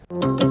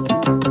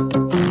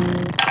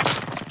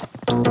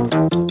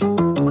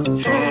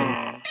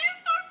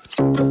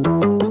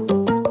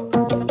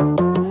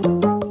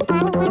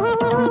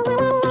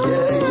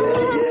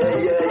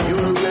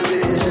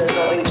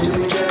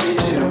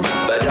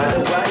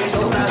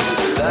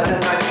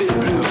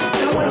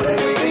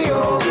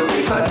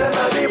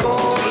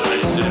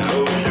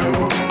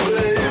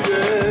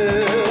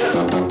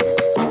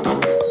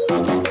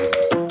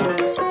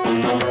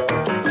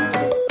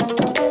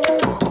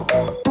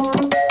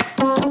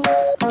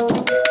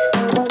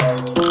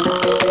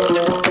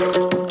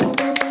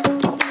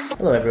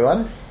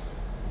everyone.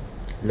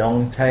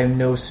 Long time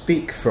no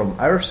speak from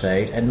our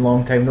side and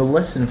long time no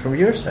listen from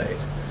your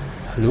side.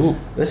 Hello.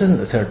 This isn't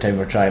the third time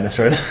we're trying this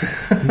round.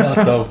 Not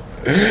at all.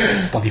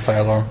 Bloody fire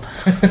alarm.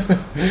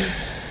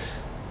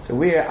 So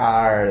we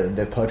are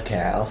the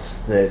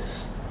podcast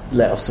that's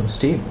let off some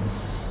steam.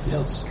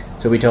 Yes.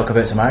 So we talk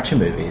about some action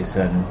movies,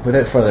 and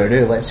without further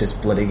ado, let's just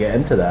bloody get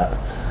into that.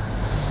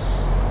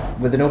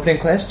 With an opening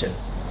question.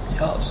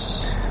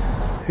 Yes.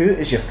 Who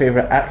is your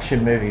favourite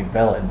action movie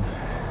villain?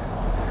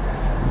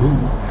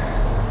 Ooh.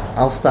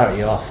 I'll start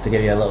you off to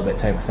give you a little bit of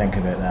time to think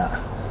about that.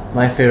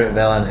 My favourite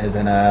villain is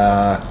in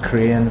a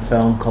Korean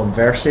film called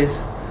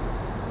Versus,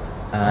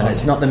 and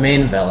it's not the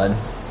main villain,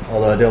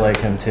 although I do like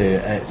him too.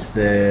 It's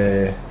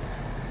the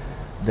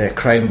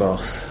crime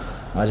boss.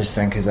 I just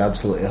think he's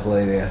absolutely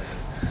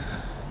hilarious.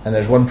 And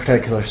there's one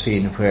particular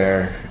scene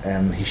where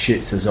he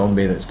shoots a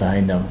zombie that's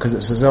behind him, because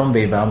it's a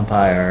zombie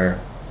vampire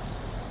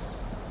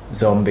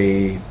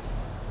zombie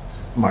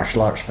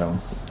martial arts film.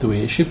 The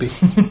way it should be.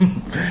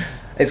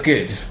 It's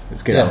good.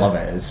 It's good. Yeah. I love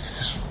it.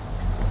 It's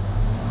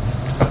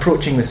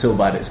approaching the so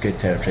bad it's good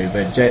territory,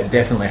 but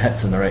definitely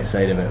hits on the right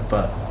side of it.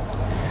 But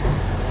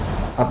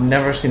I've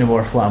never seen a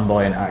more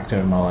flamboyant actor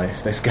in my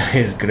life. This guy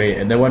is great.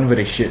 And the one where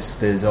he shoots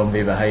the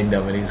zombie behind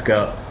him and he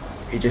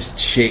just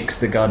shakes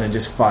the gun and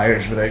just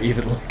fires without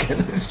even looking.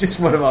 It's just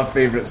one of my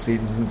favourite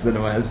scenes in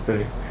cinema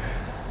history.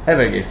 How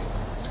about you?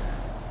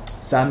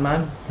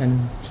 Sandman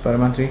in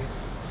Spider-Man 3?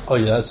 Oh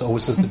yeah, that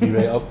always has to be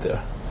right up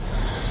there.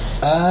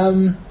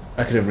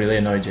 I could have really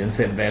annoyed you and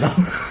said Venom.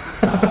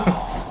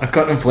 I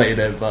contemplated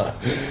it, but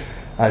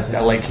I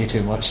like you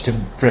too much to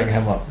bring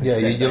him up. Yeah,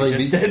 you like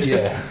just did.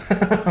 Yeah.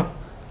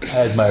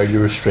 I admire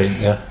your restraint.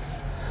 Yeah.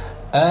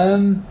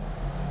 I'm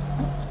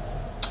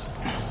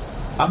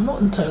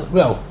not entirely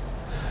well.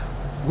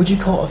 Would you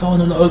call it a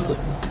villain or not?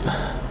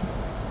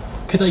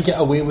 Could I get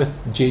away with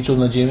J.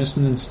 Jonah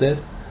Jameson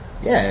instead?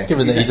 Yeah,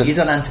 Given that he's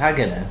an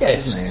antagonist,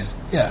 yes, isn't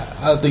he? Yeah,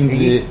 I think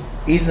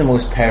He's the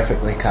most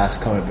perfectly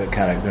cast comic book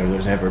character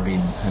there's ever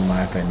been, in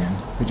my opinion.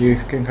 Would you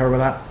concur with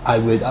that? I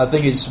would. I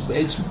think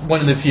it's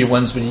one of the few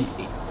ones when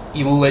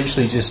he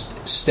literally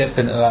just stepped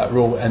into that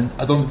role, and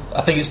I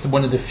think it's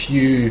one of the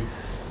few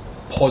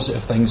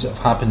positive things that have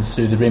happened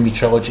through the Raimi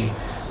trilogy,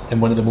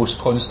 and one of the most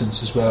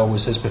constants as well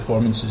was his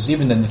performances.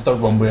 Even in the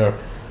third one, where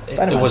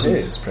Spider-Man it wasn't.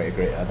 2 is pretty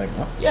great, I think.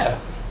 No? Yeah.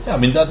 I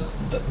mean that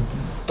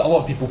a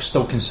lot of people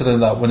still consider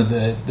that one of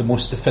the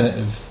most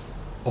definitive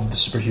of the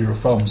superhero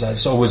films.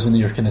 It's always in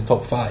your kind of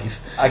top 5.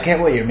 I get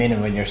what you're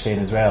meaning when you're saying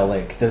as well,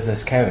 like, does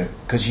this count?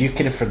 Because you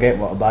kind of forget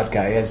what a bad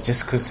guy is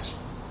just because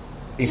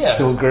he's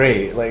so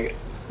great. Like,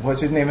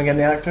 what's his name again,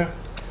 the actor?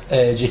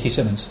 J.K.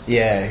 Simmons.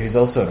 Yeah, who's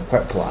also in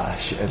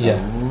Whiplash as a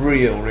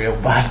real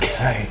bad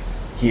guy.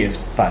 He is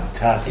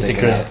fantastic.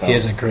 He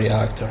is a great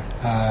actor.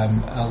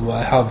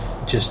 I have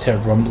just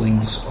heard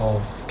rumblings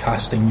of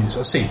casting news.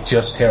 I say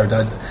just heard.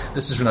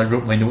 This is when I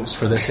wrote my notes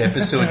for this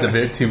episode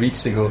about 2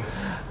 weeks ago.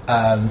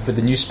 For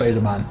the new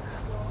Spider-Man,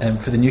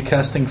 for the new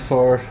casting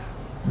for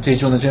J.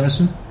 Jonah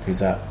Jameson. Who's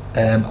that?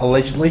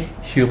 Allegedly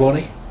Hugh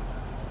Laurie.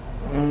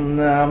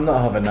 No, I'm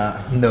not having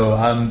that. No,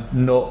 I'm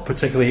not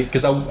particularly,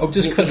 because I'll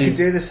just quickly. You can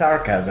do the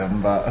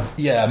sarcasm, but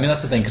yeah, I mean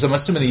that's the thing, because I'm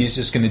assuming he's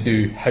just going to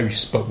do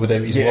House but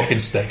without his walking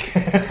stick.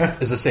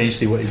 Is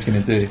essentially what he's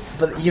going to do.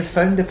 But you've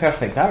found the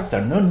perfect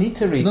actor. No need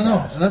to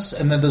recast. No,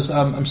 and then there's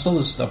I'm still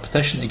there's a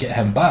petition to get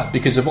him back,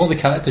 because of all the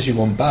characters you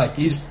want back,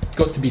 he's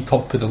got to be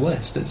top of the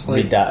list. It's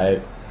like, read that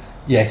out.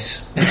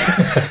 Yes.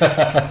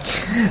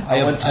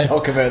 I want to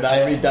talk about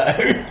that. Read that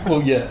out.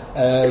 Well, yeah.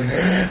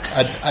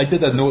 I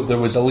did a note there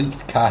was a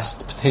leaked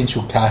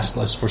potential cast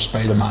list for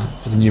Spider-Man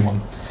for the new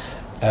one,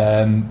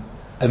 and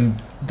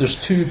there's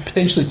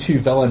potentially two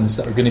villains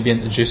that are going to be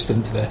introduced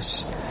into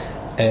this.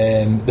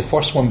 The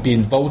first one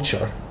being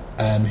Vulture,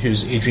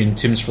 who's Adrian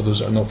Toomes, for those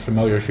that are not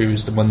familiar,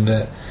 who's the one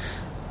that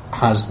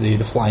has the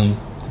flying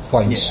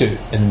suit,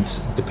 and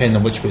depending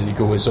on which way they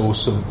go is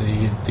also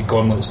the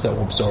gauntlets that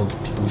will absorb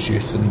people's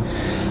youth,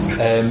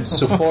 and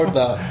so for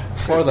that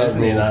role, that,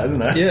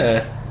 isn't it?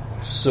 Yeah.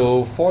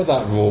 So for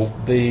that role,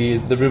 the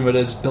rumour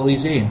is Billy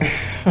Zane,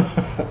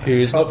 who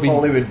has not been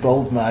Hollywood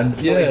bald man.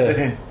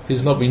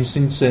 Who's not been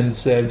seen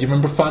since. Do you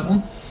remember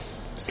Phantom?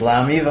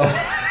 Slam Evil.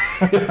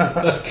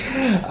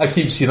 I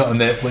keep seeing it on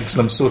Netflix,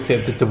 and I'm so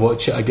tempted to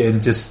watch it again.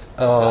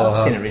 I've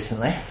seen it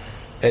recently.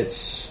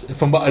 It's,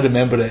 from what I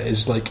remember, it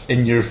is like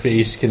in your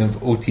face kind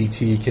of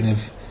OTT kind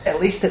of. At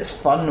least it's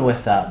fun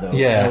with that though.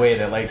 Yeah. In a way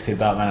that, like, say,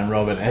 Batman and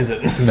Robin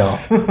isn't. No.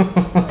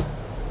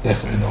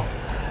 Definitely not.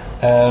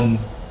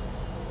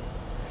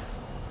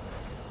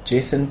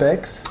 Jason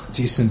Biggs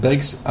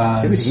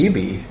as who would he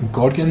be?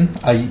 Gorgon,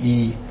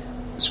 i.e.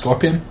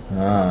 Scorpion.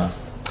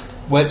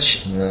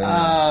 Which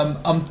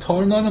I'm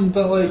torn on him,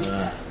 but like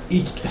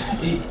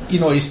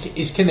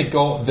he's kind of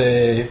got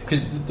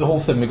because the whole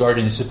thing with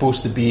Gorgon is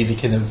supposed to be the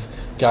kind of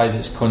guy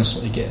that's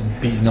constantly getting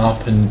beaten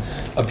up and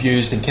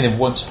abused and kind of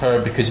wants power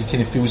because he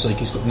kind of feels like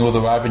he's got no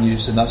other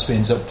avenues, and that's what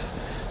ends up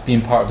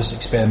being part of this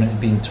experiment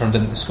and being turned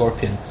into the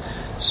Scorpion.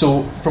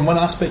 So from one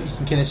aspect you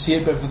can kind of see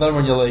it, but for the other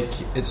one you're like,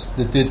 it's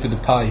the dude with the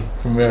pie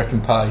from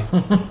American Pie.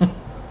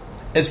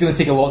 it's going to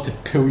take a lot to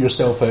pull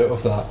yourself out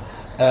of that.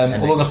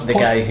 And the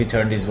guy who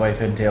turned his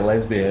wife into a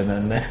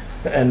lesbian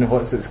and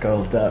what's it's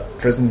called, that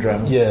prison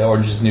drama. Yeah,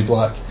 Orange is the New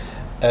Black.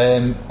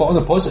 But on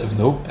a positive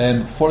note,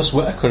 Forrest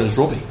Whitaker is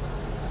Robbie.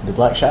 The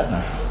Black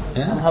Shatner.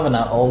 Yeah. I'm having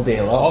that all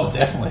day long. Oh,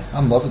 definitely.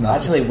 I'm loving that.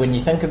 Actually, when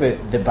you think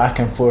about the back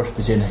and forth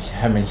between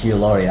him and Hugh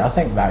Laurie, I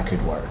think that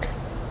could work.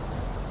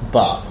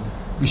 But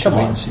we should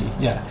wait and see.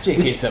 Yeah,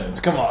 J.K. Simmons,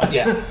 come on.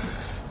 Yeah,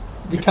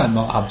 we can't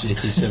not have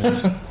J.K.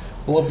 Simmons.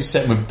 We'll all be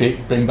sitting with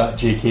bring back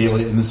J.K.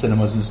 like in the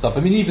cinemas and stuff.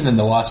 I mean, even in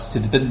the last two,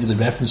 they didn't really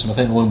reference him. I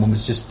think the only one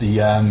was just the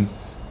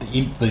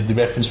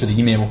reference with the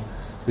email.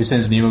 He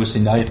sends an email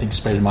saying, "I think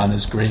Spider-Man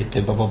is great,"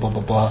 blah blah blah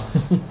blah blah,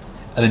 and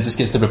then just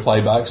gets the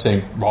reply back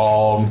saying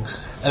 "wrong,"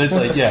 and it's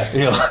like, yeah,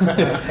 you know.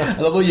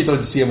 And although you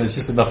don't see him, it's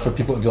just enough for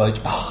people to be like,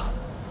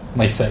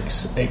 my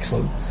fix,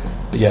 excellent.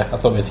 But yeah, I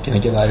thought we had to kind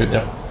of get that out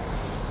there.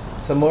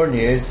 Some more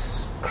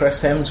news.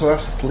 Chris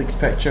Hemsworth leaked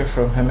picture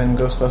from him in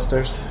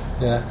Ghostbusters.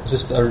 Yeah, is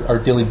this our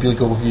Daily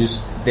Bugle views?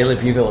 Daily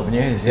Bugle of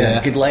news,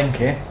 yeah. Good link,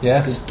 eh?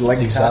 Yes, good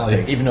link,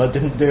 exactly. Even though I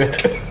didn't do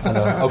it. I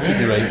know, I'll keep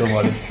you right, don't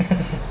worry.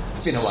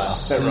 It's been a while,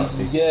 bit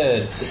rusty.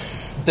 Yeah.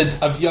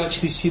 Have you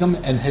actually seen him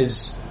in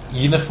his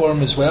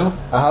uniform as well?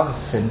 I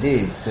have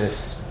indeed.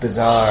 This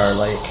bizarre,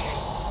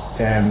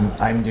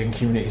 I'm doing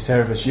community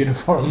service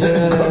uniform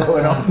that they've got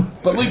going on.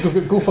 But look, we've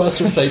got Go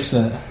Faster stripes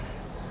in it.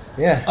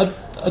 Yeah.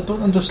 I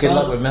don't understand.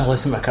 Good luck with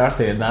Melissa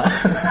McCarthy in that.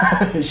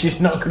 She's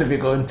not going to be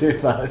going too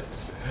fast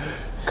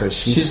because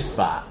she's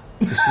fat.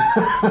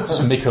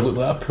 Just make her look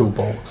like a pool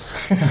ball.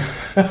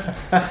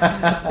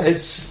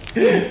 It's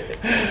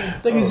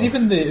thing is,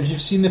 even if you've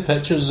seen the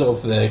pictures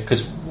of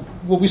because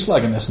we'll be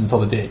slagging this until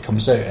the day it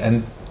comes out,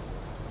 and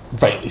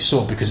rightly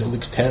so because it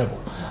looks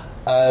terrible.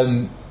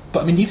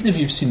 But I mean, even if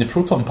you've seen the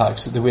proton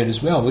packs that they wear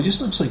as well, it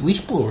just looks like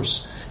leaf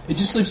blowers. It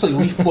just looks like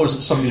leaf blowers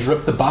that somebody's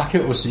ripped the back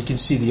out of so you can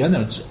see the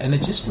innards, and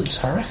it just looks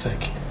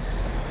horrific.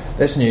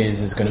 This news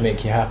is going to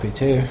make you happy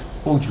too.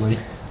 Oh joy.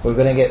 We're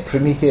going to get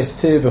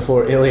Prometheus 2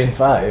 before Alien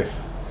 5.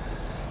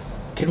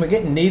 Can we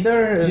get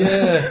neither?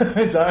 Yeah.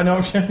 Is that an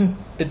option?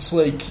 It's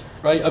like,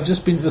 right, I've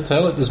just been to the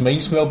toilet, does mine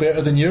smell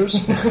better than yours?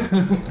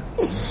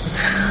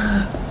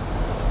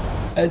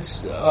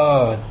 It's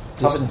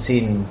haven't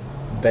seen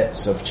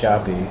bits of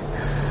Chappie.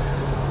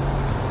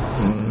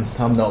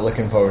 I'm not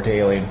looking forward to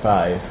Alien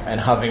 5, and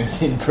having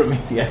seen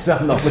Prometheus,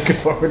 I'm not looking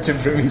forward to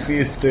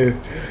Prometheus 2.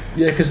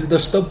 Yeah, because they're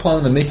still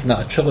planning on making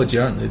that a trilogy,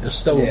 aren't they? They're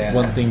still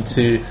wanting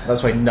to...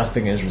 That's why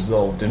nothing is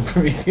resolved in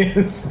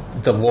Prometheus.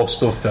 The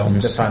lost of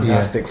films. The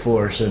Fantastic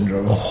Four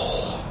syndrome.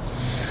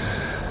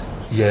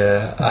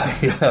 Yeah, I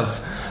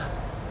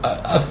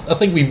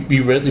think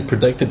we rightly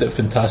predicted that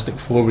Fantastic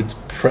Four would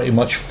pretty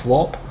much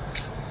flop,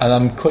 and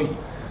I'm quite...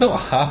 not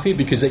happy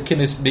because it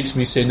kind of makes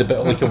me sound a bit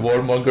like a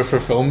warmonger for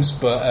films,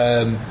 but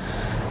a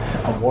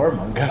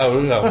warmonger.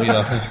 Oh, well, you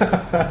know.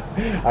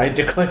 I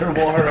declare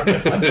war on the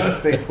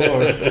Fantastic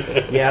Four.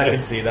 Yeah, I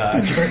can see that.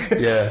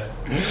 Actually. Yeah.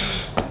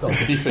 Well,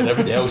 to be fair,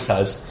 everybody else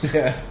has.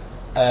 Yeah.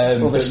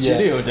 Well, the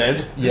studio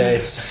did.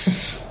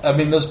 Yes. I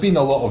mean, there's been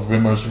a lot of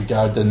rumours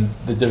regarding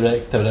the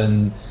director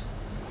and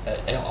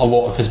a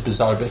lot of his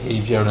bizarre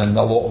behaviour and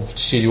a lot of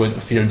studio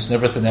interference and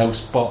everything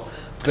else, but.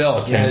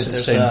 Well, it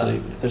sounds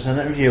like there's an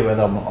interview with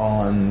him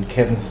on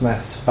Kevin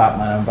Smith's Fat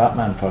Man and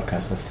Batman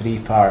podcast, a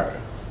 3-part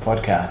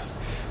podcast,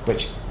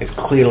 which is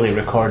clearly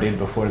recorded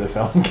before the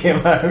film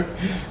came out,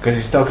 because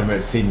he's talking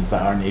about scenes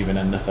that aren't even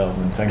in the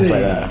film and things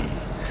like that.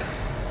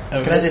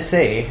 Can I just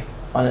say,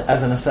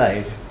 as an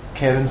aside,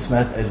 Kevin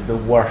Smith is the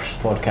worst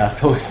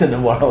podcast host in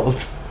the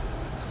world.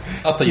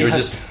 I thought you were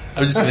just... I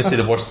was just going to say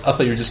the worst. I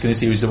thought you were just going to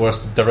say he was the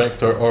worst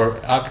director or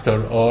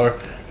actor or...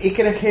 He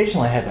can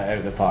occasionally hit it out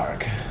of the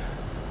park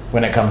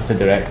when it comes to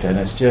directing.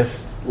 It's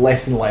just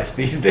less and less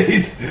these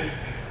days.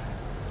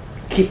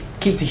 Keep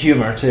the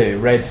humour too.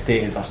 Red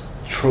State is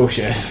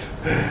atrocious.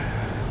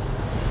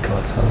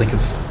 God, I think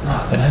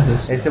I did.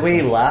 It's the way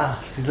he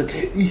laughs. He's like,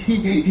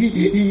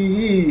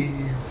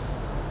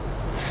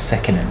 it's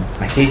sickening.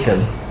 I hate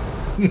him.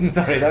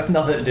 Sorry, that's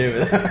nothing to do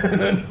with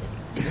it.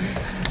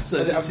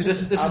 So this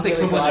is the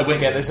equivalent of when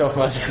get this off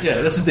my system.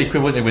 Yeah, this is the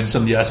equivalent of when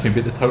somebody asked me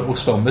about the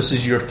Turtles film. This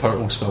is your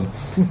Turtles film.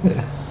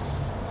 Yeah.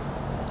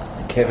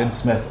 Kevin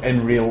Smith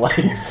in real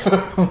life.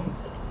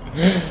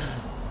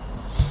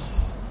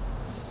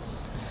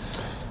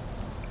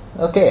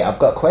 Okay, I've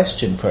got a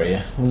question for you.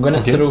 I'm going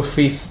to throw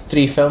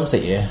three films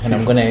at you, and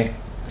I'm going to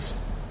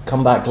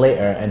come back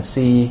later and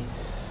see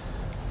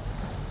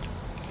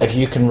if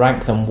you can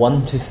rank them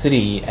 1 to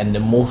 3 in the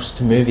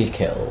most movie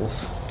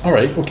kills.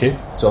 Alright, okay.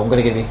 So I'm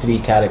going to give you 3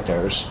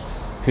 characters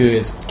who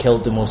has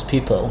killed the most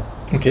people.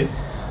 Okay.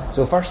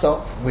 So first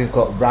off, we've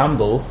got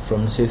Rambo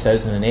from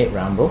 2008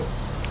 Rambo.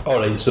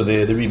 Alright, so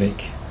the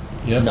remake.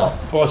 Yeah. No.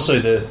 Oh,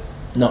 sorry,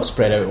 not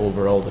spread out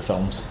over all the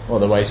films.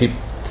 Otherwise he'd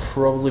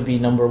probably be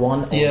number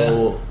 1.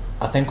 Although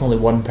I think only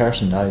 1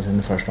 person dies in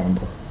the first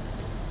Rambo.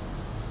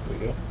 There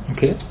we go.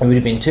 Okay. It would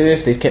have been 2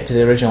 if they'd kept to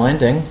the original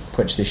ending,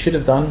 which they should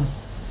have done,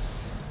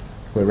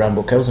 where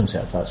Rambo kills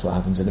himself. That's what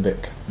happens in the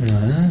book.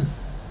 Mm-hmm.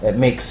 It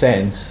makes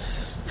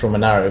sense from a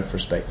narrative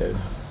perspective,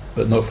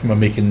 but not from a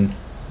making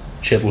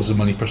shed loads of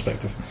money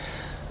perspective.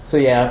 So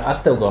yeah, I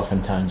still go off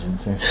on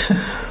tangents.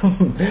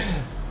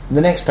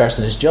 The next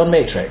person is John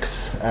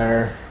Matrix,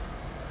 our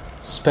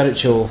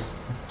spiritual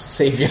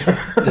saviour.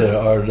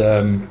 Our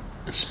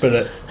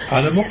spirit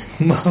animal.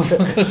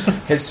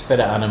 His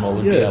spirit animal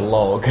would be a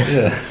log.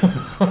 Yeah.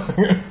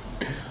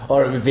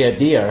 Or it would be a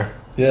deer,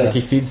 Yeah. like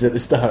he feeds at the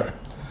start.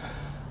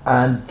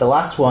 And the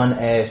last one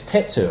is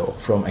Tetsuo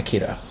from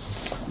Akira.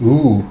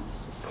 Ooh,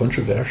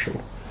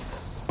 controversial.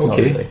 Not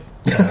Okay. really.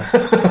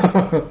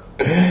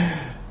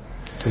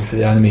 Go for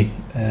the anime.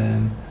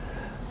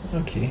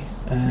 Okay.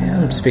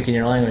 Yeah, I'm speaking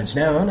your language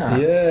now, aren't I?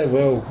 Yeah,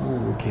 well,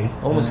 okay.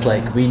 Almost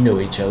like we know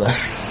each other.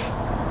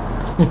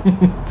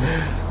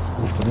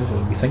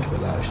 We think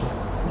about that, actually.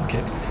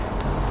 Okay.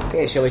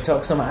 Okay, shall we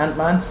talk some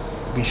Ant-Man?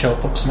 We shall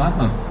talk some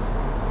Ant-Man.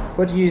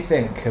 What do you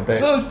think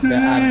about the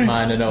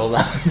Ant-Man and all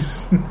that?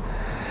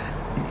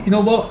 You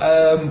know what?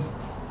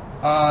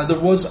 There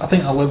was, I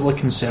think, a level of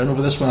concern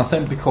over this one. I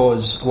think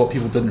because a lot of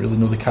people didn't really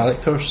know the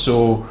character,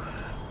 so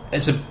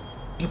it's a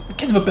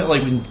kind of a bit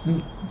like when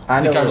the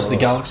Guardians of the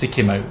Galaxy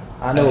came out.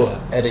 I know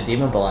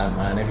Irredeemable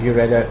Ant-Man. Have you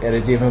read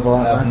Irredeemable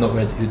Ant-Man? I've not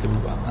read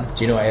Irredeemable Ant-Man.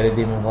 Do you know what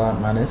Irredeemable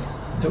Ant-Man is?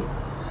 Nope.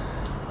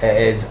 It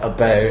is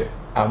about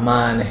a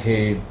man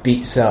who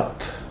beats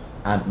up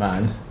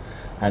Ant-Man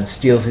and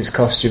steals his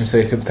costume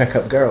so he can pick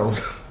up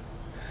girls.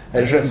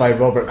 It's written by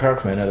Robert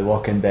Kirkman of The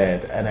Walking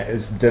Dead, and it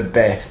is the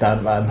best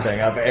Ant-Man thing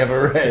I've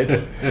ever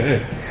read.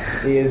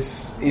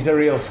 He's a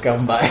real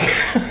scumbag.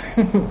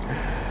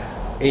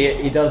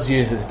 he does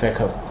use it to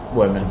pick up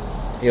women.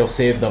 He'll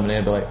save them and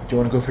he'll be like, do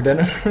you want to go for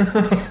dinner?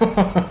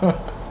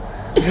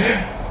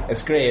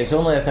 It's great. It's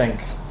only, I think,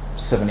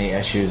 7-8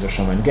 issues or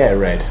something. Get it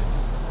read.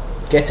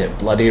 Get it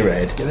bloody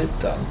read. Get it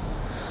done.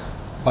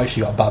 I've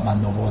actually got a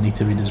Batman novel I need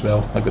to read as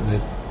well. I've got the...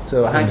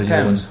 So Hank the new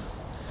Pym. ones.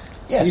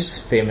 Yes. He's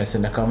famous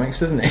in the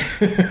comics, isn't he?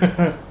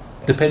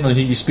 Depending on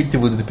who you speak to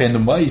will depend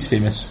on why he's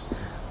famous.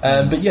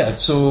 But yeah,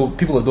 so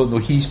people that don't know,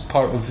 he's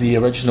part of the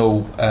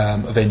original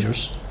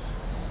Avengers.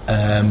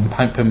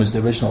 Hank Pym was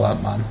the original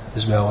Ant-Man,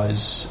 as well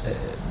as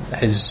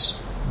his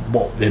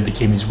what then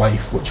became his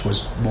wife, which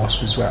was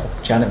Wasp as well.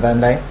 Janet Van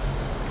Dyne.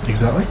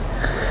 Exactly.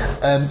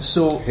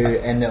 So Who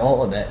in the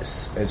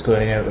Ultimates is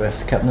going out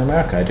with Captain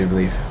America, I do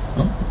believe.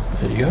 oh,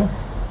 there you go.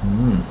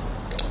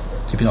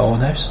 Keeping it all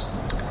in house.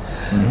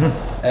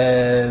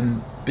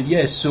 But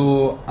yeah,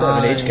 so Bit of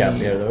an age gap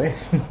there, the way.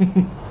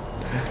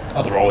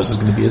 There always is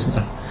going to be, isn't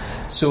there?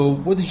 So,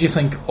 what did you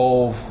think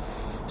of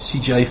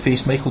CGI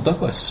face Michael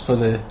Douglas for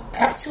the?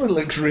 Actually,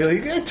 looks really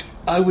good.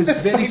 I was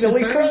very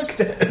Finally surprised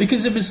cracked it.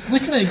 because I was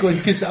looking at it going,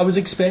 because I was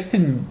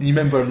expecting. You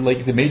remember,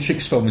 like the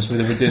Matrix films where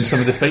they were doing some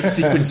of the fight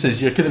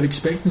sequences. You're kind of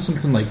expecting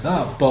something like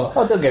that, but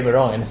Oh, don't get me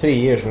wrong. In 3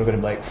 years, we're going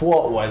to be like,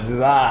 "What was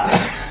that?"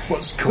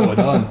 what's going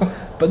on?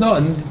 But no,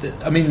 and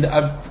I mean,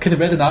 I've kind of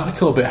read an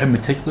article about how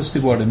meticulous they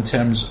were in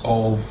terms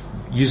of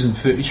using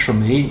footage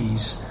from the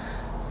 80s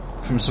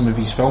from some of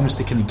his films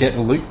to kind of get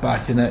the look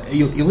back, and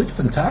he looked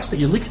fantastic.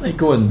 You're looking at it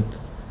going,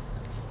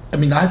 I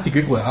mean, I had to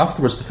Google it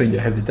afterwards to find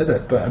out how they did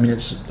it, but I mean,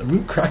 it's a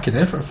real cracking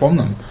effort from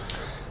them.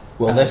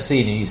 Well, this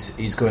scene,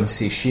 he's going to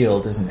see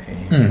S.H.I.E.L.D., isn't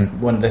he?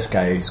 One this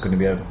guy who's going to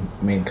be a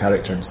main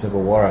character in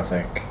Civil War, I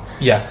think.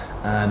 Yeah.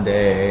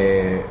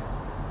 And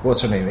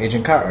what's her name?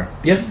 Agent Carter.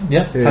 Yeah.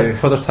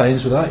 Further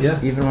ties with that, yeah.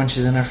 Even when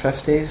she's in her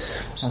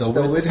 50s, I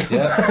still would.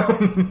 Yeah.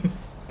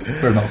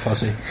 We're not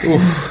fussy.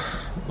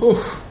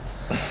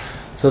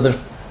 So they've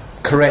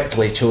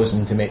correctly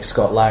chosen to make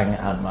Scott Lang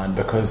Ant-Man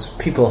because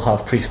people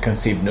have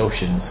preconceived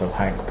notions of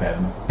Hank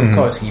Pym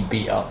because he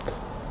beat up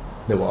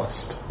the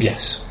Wasp.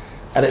 Yes.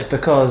 And it's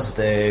because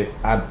the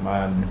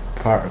Ant-Man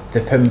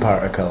the Pym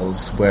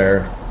particles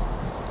were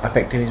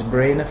affecting his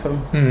brain, if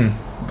I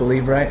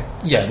believe right.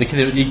 Yeah, he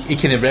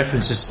kind of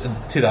references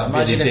to that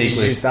Imagine very if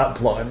vaguely. they used that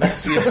plot in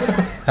this.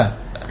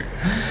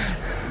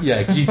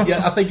 Yeah, 'cause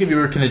I think if we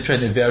were kind of trying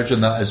to verge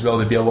on that as well,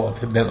 there'd be a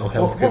lot of mental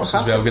health What groups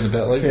as well, going a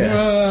bit like,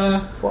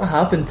 What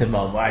happened to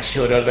Mum? I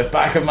showed her the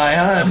back of my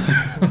hand.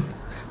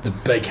 the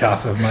big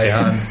half of my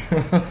hand.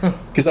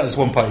 Because that's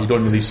one part you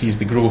don't really see is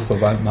the growth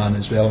of Ant-Man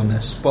as well in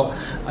this. But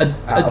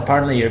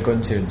Apparently you're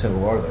going to in Civil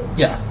War, though.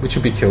 yeah, which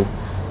would be cool.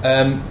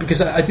 Because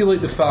I do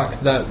like the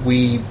fact that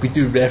we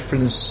do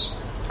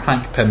reference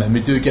Hank Pym and we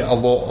do get a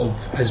lot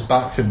of his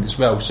background as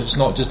well. So it's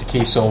not just a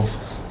case of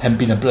him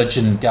being a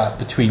bridging gap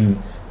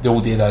between the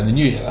old era and the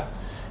new era.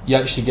 You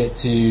actually get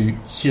to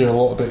hear a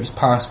lot about his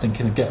past and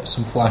kind of get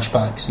some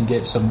flashbacks and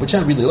get some, which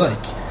I really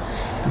like,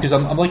 because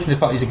I'm liking the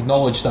fact he's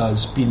acknowledged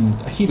as being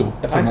a hero.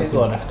 If I could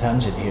go on a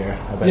tangent here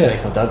about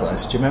Michael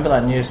Douglas, do you remember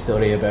that news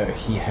story about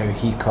how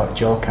he caught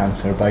jaw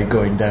cancer by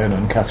going down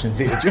on Catherine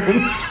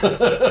Zeta-Jones?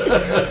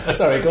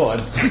 Sorry, go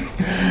on.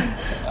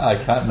 I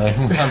can't now.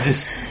 I'm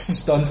just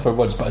stunned for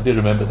words, but I do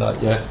remember that.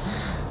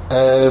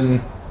 Yeah.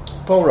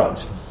 Paul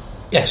Rudd.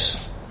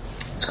 Yes.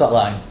 Scott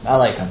Lang. I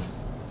like him.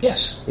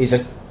 Yes. He's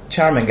a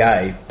charming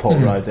guy, Paul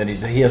Rudd, and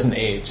he hasn't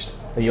aged.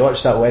 Have you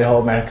watched that White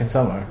Hall American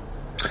Summer?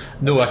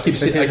 No, I keep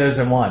It's from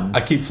 2001.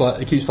 it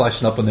keeps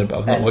flashing up on there, but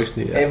I've not watched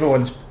it yet.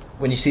 Everyone's,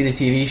 when you see the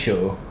TV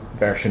show,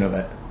 version of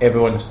it.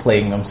 Everyone's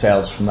playing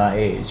themselves from that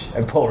age,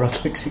 and Paul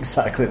Rudd looks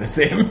exactly the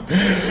same.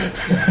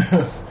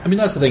 I mean,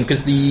 that's the thing,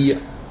 because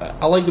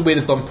I like the way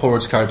they've done Paul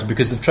Rudd's character,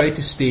 because they've tried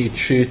to stay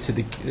true to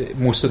the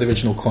most of the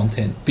original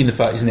content, being the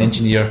fact he's an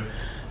engineer,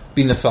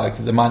 being the fact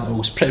that the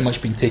mantle's pretty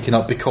much been taken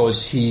up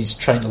because he's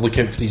trying to look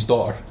out for his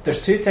daughter. There's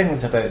two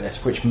things about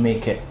this which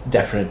make it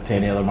different to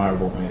any other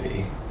Marvel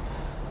movie,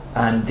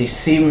 and they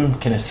seem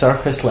kind of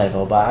surface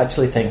level, but I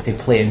actually think they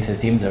play into the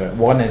themes of it.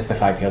 One is the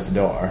fact he has a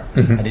daughter,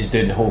 and he's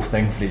doing the whole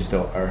thing for his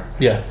daughter.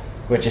 Yeah.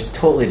 Which is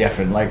totally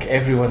different. Like,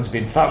 everyone's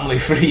been family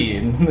free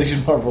in these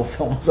Marvel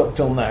films up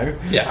till now.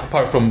 Yeah,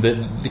 apart from the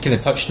kind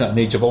of touching it in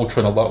Age of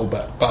Ultron a little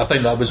bit, but I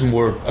think that was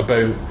more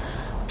about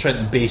trying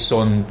to base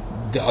on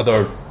the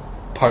other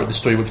part of the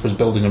story, which was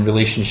building on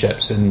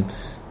relationships and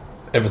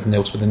everything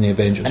else within the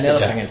Avengers. And the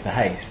other thing is the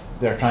heist.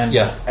 They're trying.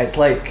 Yeah. It's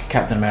like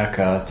Captain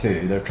America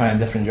 2. They're trying a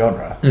different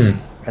genre,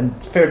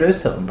 and fair dues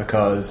to them,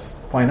 because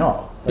why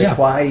not? Like,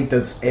 why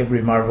does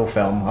every Marvel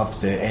film have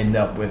to end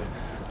up with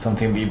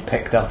something being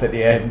picked up at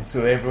the end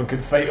so everyone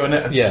could fight on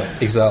it? Yeah,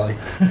 exactly.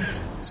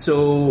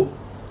 So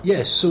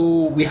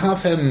we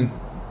have him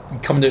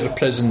coming out of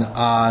prison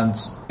and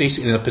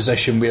basically in a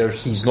position where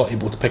he's not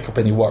able to pick up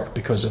any work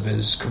because of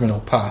his criminal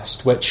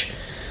past, which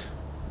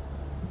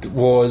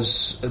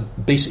was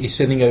basically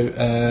sending out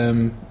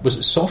was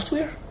it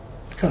software?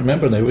 I can't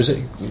remember now. Was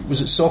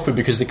it software,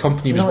 because the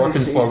company he was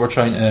working for were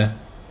trying to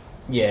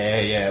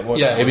it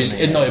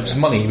was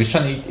money. He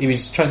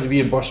was trying to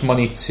reimburse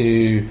money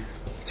to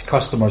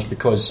customers,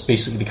 because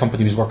basically the company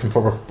he was working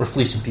for were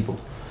fleecing people.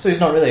 So he's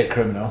not really a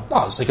criminal.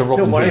 No, it's like a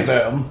Robin Hood. Don't worry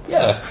about him.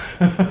 Yeah.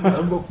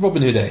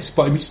 Robin Hood-esque,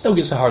 but he still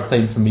gets a hard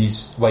time from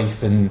his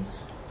wife and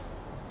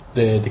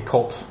the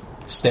cop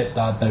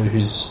stepdad now,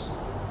 who's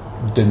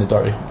doing the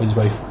dirty with his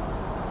wife.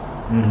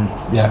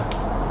 Yeah.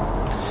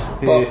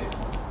 But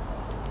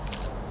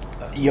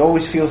you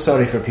always feel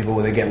sorry for people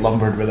when they get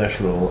lumbered with this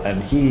role,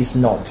 and he's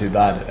not too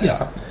bad at it.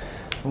 Yeah.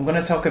 If I'm going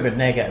to talk about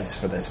negatives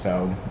for this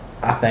film,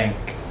 I think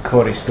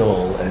Corey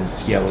Stoll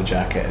as Yellow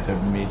Jacket is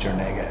a major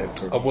negative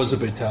for me. I was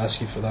about to ask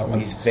you for that one.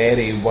 He's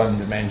very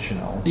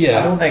one-dimensional. Yeah.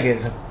 I don't think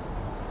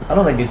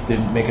he's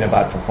making a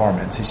bad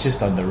performance. He's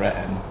just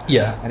underwritten.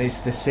 Yeah. And it's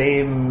the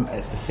same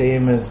as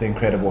the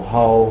Incredible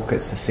Hulk.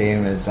 It's the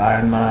same as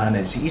Iron Man.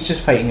 He's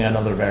just fighting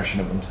another version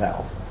of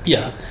himself.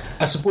 Yeah.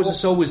 I suppose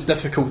it's always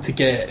difficult to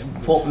get.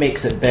 What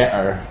makes it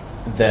better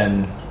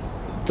than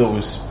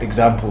those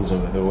examples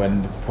of it, though,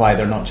 and why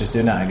they're not just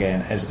doing that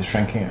again, is the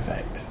shrinking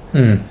effect.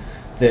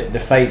 The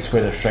fights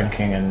where they're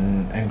shrinking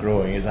and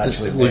growing is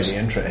actually very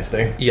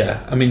interesting.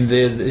 Yeah, I mean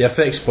the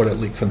effects for it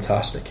look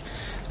fantastic.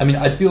 I mean,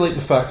 I do like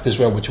the fact as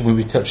well, which we'll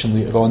be touching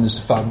later on, is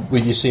the fact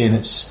where you're saying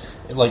it's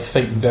like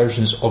fighting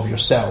versions of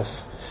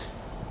yourself.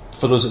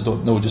 For those that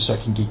don't know, just so I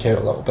can geek out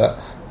a little bit,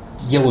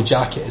 Yellow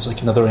Jacket is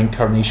like another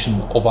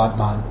incarnation of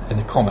Ant-Man in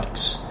the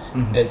comics.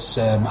 It's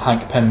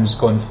Hank Pym's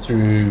gone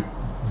through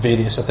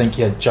various. I think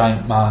he had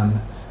Giant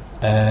Man.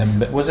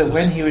 Was it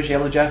when he was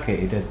Yellow Jacket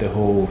he did the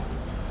whole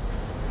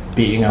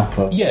beating up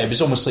of... Yeah, it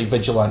was almost like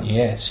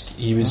vigilante-esque.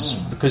 He was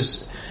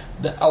because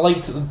I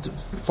liked,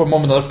 from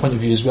another point of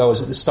view as well,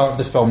 is at the start of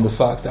the film the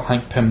fact that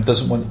Hank Pym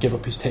doesn't want to give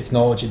up his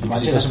technology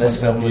because he doesn't want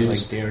to be abused. Imagine if this film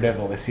was like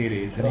Daredevil the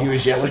series and he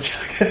was Yellow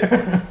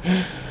Jacket.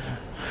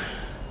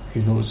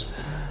 Who knows?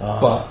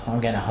 But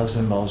I'm getting a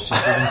husband balls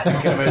just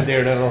thinking about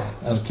Daredevil.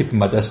 I'm keeping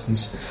my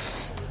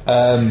distance.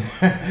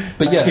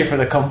 Thank you for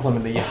the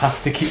compliment that you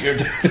have to keep your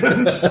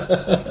distance.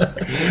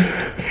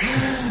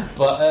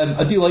 But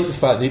I do like the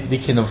fact they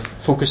kind of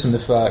focus on the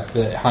fact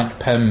that Hank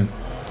Pym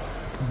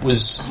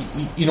was,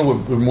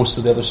 where most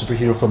of the other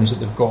superhero films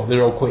that they've got,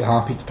 they're all quite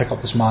happy to pick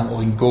up this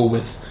mantle and go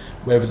with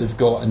wherever they've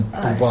got and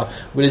blah, blah.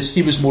 Whereas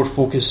he was more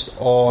focused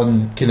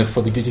on kind of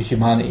for the good of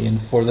humanity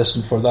and for this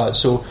and for that.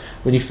 So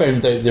when he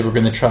found out they were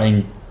going to try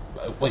and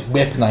like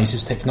weaponise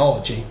his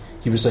technology,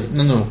 he was like,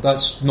 no,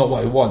 that's not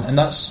what I want. And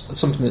that's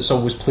something that's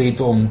always played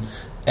on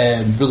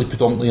really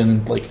predominantly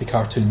in like the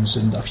cartoons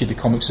and a few of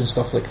the comics and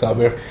stuff like that,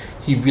 where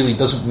he really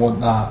doesn't want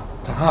that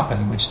to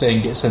happen, which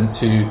then gets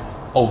into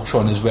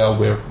Ultron as well,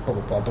 where blah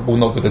blah blah, but we'll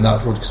not go down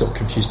that road because it'll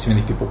confuse too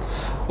many people.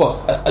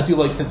 But I do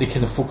like that they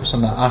kind of focus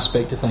on that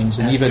aspect of things.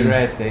 And have you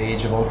read the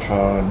Age of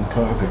Ultron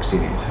comic book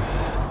series?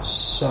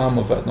 Some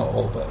of it, not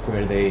all of it.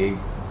 Where they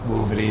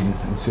Wolverine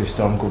and Sue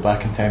Storm go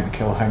back in time to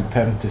kill Hank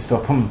Pym to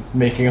stop him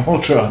making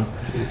Ultron.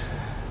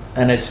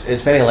 And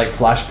it's very like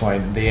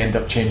Flashpoint. They end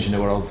up changing the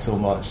world so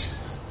much.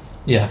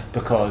 Yeah.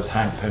 Because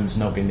Hank Pym's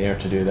not been there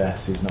to do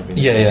this, he's not been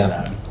there to do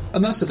that.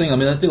 And that's the thing, I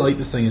mean, I do like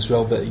the thing as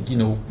well that,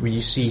 where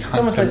you see Hank Pym. It's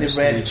almost like they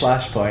read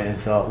Flashpoint and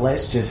thought,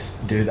 let's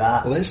just do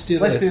that. Let's do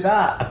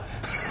that.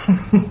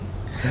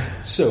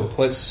 So,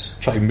 let's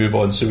try and move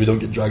on so we don't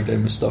get dragged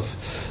down with stuff.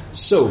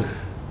 So,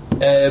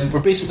 we're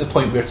basically at the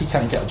point where he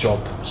can't get a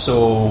job.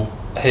 So,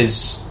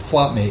 his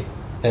flatmate,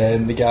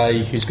 the guy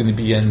who's going to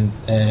be in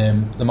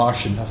The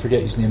Martian, I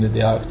forget his name,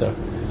 the actor,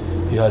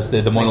 who has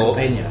the monologue.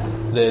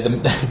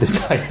 The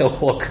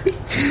dialogue.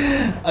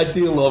 I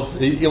do love.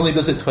 He only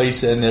does it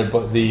twice in there,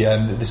 but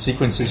the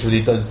sequences where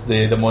he does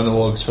the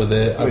monologues for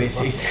the.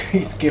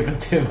 He's given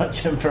too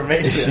much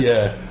information.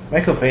 Yeah,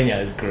 Michael Pena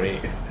is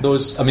great.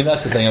 Those. I mean,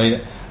 that's the thing. I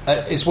mean,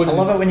 it's one. I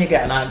love it when you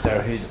get an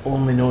actor who's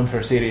only known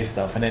for serious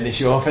stuff, and then they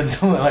show off in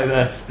something like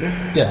this.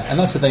 Yeah, and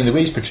that's the thing. The way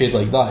he's portrayed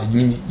like that. I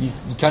mean, you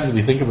can't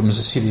really think of him as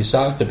a serious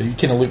actor, but you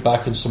kind of look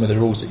back on some of the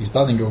roles that he's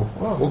done and go,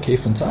 "Wow, okay,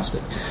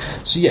 fantastic."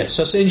 So yeah,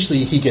 so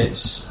essentially he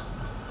gets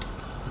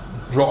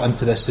brought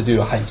into this to do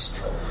a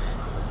heist,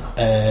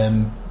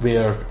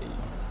 where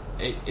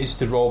it's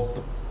to rob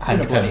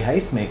Hank Pym. Bloody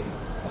heist, mate.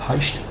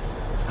 Heist.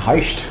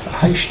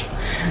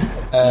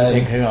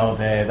 Thinking of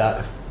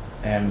that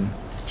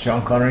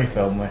Sean Connery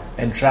film with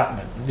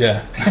Entrapment.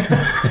 Yeah.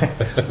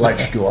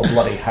 Let's do a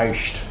bloody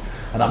heist,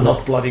 and I'm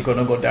not bloody going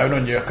to go down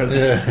on you because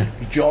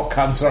jaw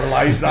cancer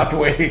lies that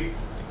way.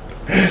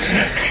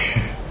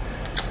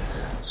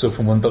 So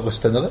from one Douglas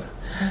to another.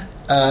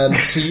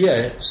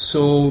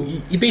 So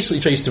he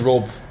basically tries to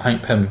rob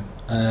Hank Pym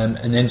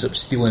and ends up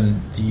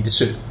stealing the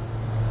suit,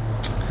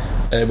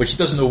 which he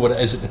doesn't know what it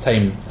is at the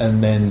time,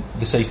 and then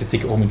decides to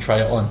take it home and try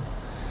it on,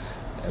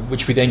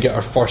 which we then get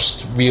our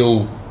first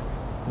real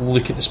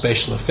look at the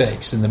special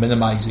effects and the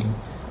minimising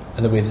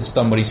and the way that it's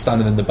done where he's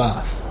standing in the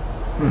bath.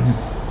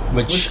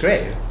 Which looks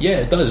great. Yeah,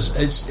 it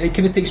does. It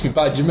kind of takes me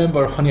back. Do you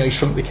remember Honey, I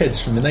Shrunk the Kids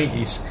from the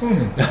 90s?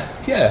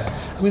 Yeah.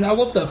 I mean, I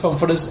love that film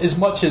for as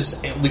much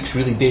as it looks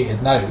really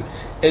dated now.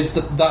 Is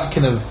that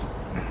kind of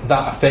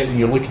that effect when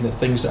you're looking at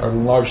things that are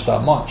enlarged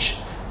that much,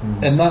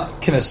 and that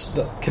kind of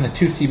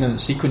 2-3 minute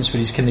sequence where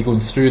he's kind of going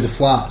through the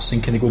flats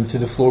and kind of going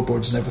through the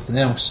floorboards and everything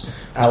else.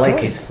 I like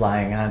his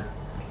flying ant.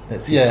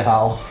 That's his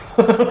pal.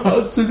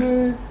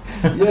 Today.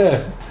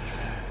 Yeah,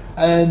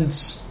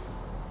 and.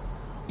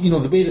 You know,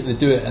 the way that they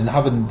do it and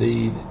having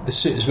the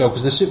suit as well,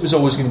 because the suit was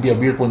always going to be a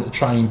weird one to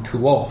try and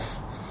pull off,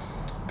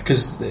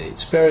 because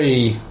it's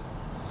very...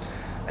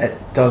 It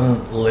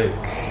doesn't look...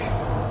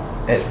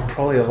 It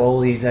probably, of all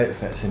these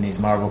outfits in these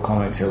Marvel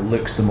comics, it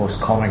looks the most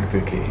comic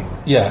booky.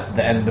 Yeah.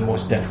 And the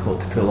most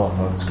difficult to pull off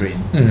on screen.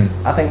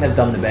 I think they've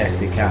done the best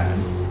they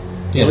can.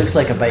 Yeah. It looks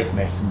like a bike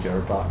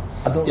messenger, but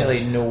I don't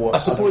really know what. I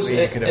suppose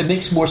it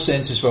makes more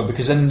sense as well,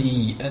 because in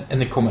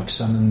the comics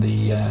and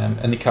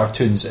in the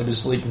cartoons, it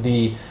was like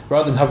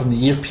rather than having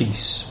the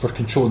earpiece for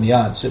controlling the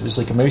ants, it was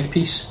like a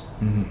mouthpiece.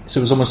 So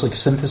it was almost like a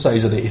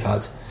synthesizer that he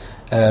had.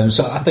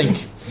 So I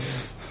think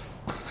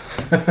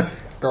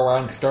go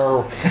ants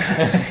go.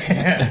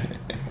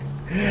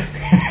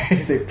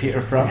 Is it Peter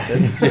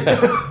Frampton? Yeah,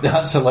 the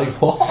ants are like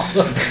what?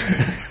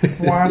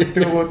 1,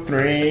 2,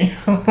 3.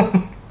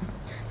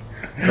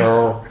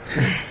 Go.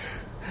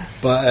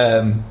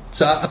 But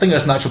so I think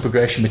that's natural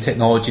progression with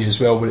technology as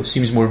well, where it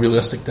seems more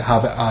realistic to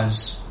have it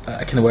as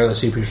a kind of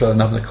wireless earpiece rather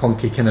than having a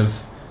clunky kind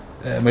of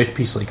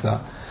mouthpiece like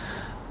that.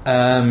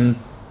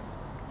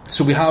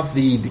 So we have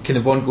the kind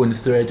of ongoing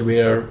thread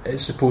where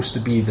it's supposed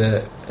to be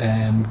that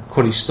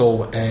Corey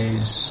Stoll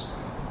is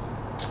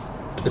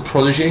the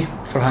protege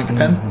for Hank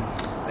Pym.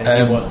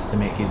 And he wants to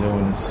make his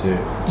own suit.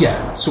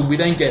 Yeah, so we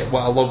then get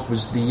what I love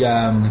was the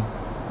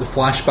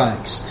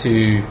flashbacks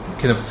to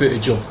kind of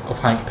footage of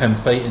Hank Pym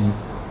fighting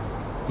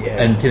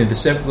and kind of the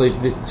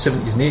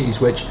 70s and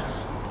 80s, which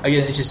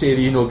again, as you say,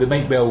 you know, they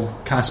might well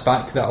cast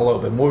back to that a little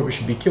bit more, which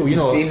would be cool. You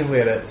know, the scene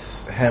where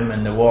it's him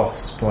and the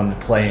Wasp on the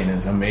plane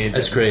is amazing.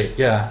 It's great,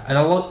 yeah. And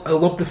I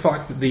love the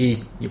fact that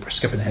we're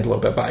skipping ahead a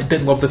little bit, but I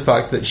did love the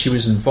fact that she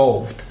was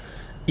involved,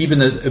 even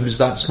though it was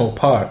that small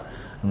part.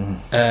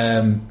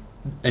 And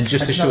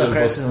just to show another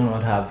criticism I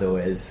would have though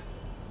is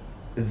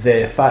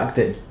the fact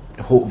that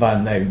Hope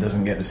Van Dyne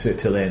doesn't get the suit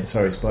till the end.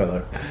 Sorry,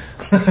 spoiler.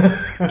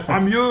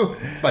 I'm you.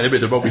 By the way,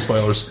 there will be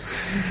spoilers.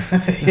 We're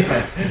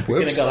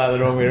going to get that the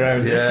wrong way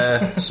around.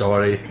 Yeah,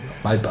 sorry,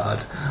 my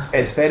bad.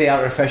 It's very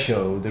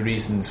artificial, the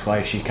reasons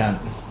why she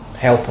can't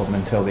help him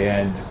until the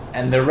end.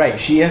 And they're right,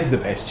 she is the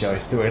best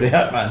choice to wear the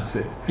Ant-Man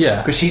suit.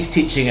 Yeah. Because she's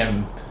teaching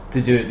him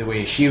to do it the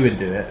way she would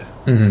do it.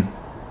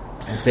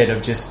 Instead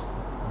of just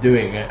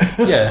doing it.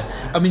 Yeah,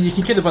 I mean, you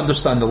can kind of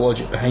understand the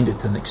logic behind it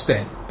to an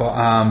extent, but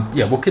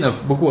we'll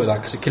go with that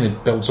because it kind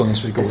of builds on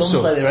as we go. It's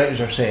almost like the writers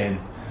are saying,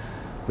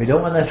 we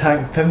don't want this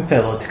Hank Pym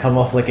fellow to come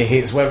off like he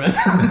hates women.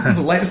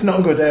 Let's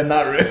not go down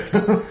that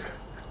route.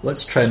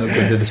 Let's try not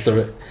go do this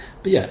direct.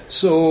 But yeah,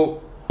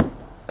 so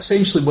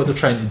essentially what they're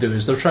trying to do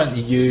is they're trying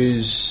to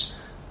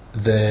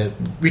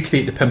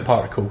recreate the Pym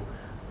particle,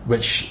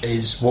 which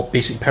is what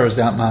basically powers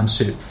the Ant-Man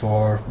suit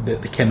for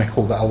the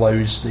chemical that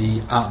allows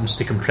the atoms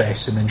to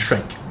compress and then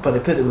shrink. But they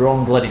put the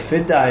wrong bloody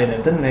food dye in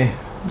it, didn't they?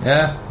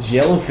 Yeah. It's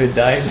yellow food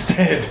dye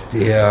instead.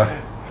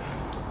 Yeah.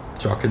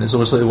 Shocking. It's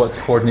almost like they want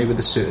to coordinate with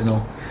the suit and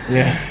all.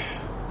 Yeah.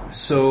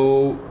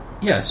 So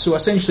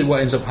essentially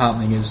what ends up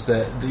happening is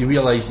that they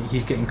realise that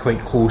he's getting quite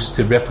close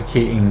to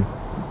replicating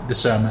the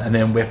serum and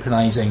then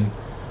weaponising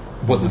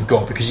what they've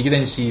got, because you can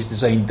then see he's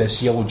designed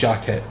this yellow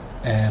jacket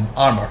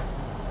armour.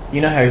 You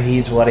know how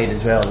he's worried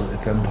as well that the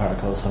Pym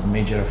particles have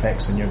major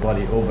effects on your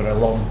body over a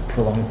long,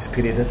 prolonged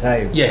period of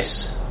time?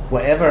 Yes.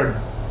 Whatever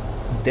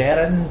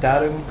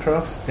Darren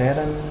Cross?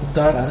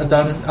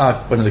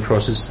 Darren, one of the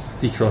crosses,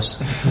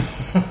 D-Cross.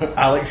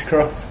 Alex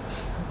Cross.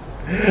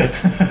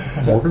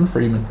 Morgan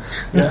Freeman.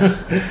 Yeah.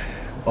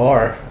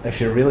 Or,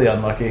 if you're really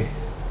unlucky,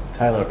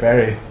 Tyler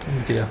Perry.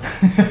 Oh dear.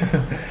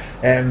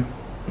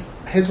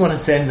 His one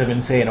sends him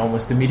insane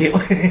almost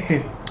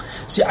immediately.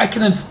 See, I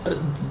kind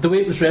of, the way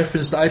it was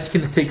referenced, I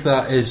kind of take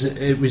that as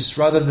it was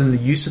rather than the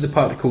use of the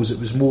particles, it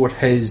was more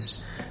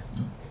his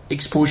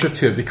exposure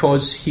to it,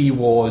 because he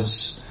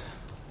was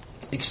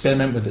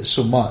experimenting with it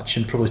so much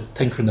and probably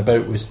tinkering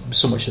about with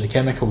so much of the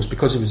chemicals,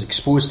 because he was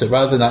exposed to it,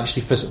 rather than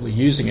actually physically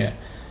using it,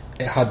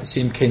 it had the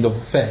same kind of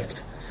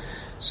effect.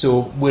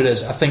 So,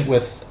 whereas I think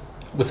with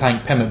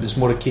Hank Pym, it was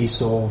more a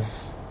case of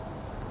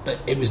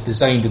it was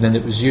designed and then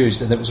it was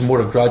used, and it was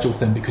more a gradual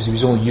thing because he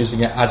was only using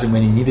it as and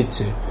when he needed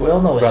to. We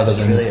all know what this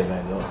is really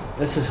about, though.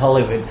 This is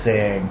Hollywood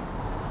saying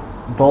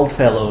bald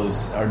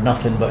fellows are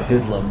nothing but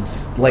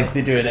hoodlums, like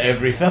they do in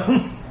every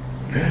film.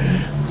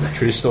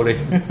 True story.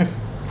 How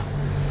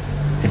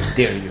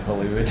dare you,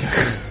 Hollywood.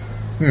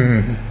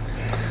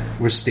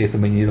 Where's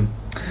Statham when you need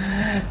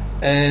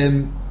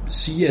him?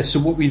 So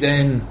what we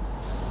then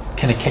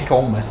kind of kick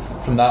on with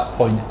from that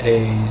point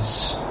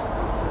is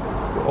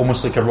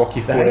almost like a Rocky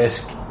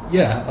IV-esque,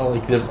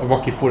 like a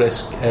Rocky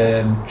IV-esque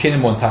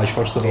training montage,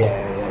 first of all.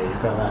 Yeah,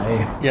 you've got that,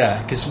 eh?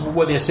 Yeah, because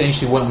what they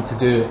essentially want him to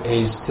do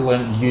is to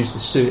learn to use the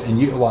suit and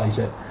utilise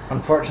it.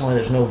 Unfortunately,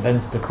 there's no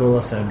Vince DiCola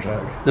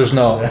soundtrack. There's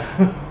not.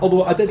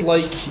 Although I did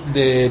like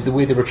the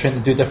way they were trying to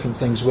do different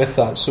things with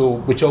that, so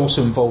which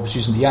also involves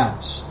using the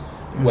ants,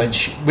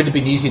 which would have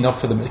been easy enough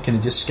for them to kind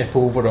of just skip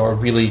over or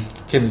really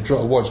kind of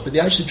draw words, but they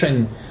actually try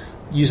and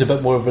use a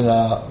bit more of it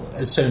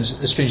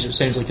sounds, as strange as it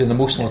sounds, like an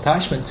emotional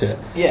attachment to it.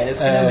 Yeah, it's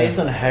kind of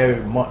amazing how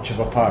much of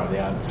a part the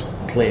ants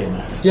play in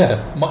this.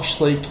 Yeah,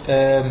 much like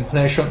When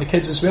I Shrunk the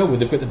Kids as well, where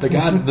they've got the big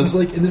ant, and it's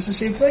the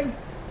same thing.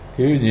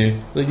 Who knew?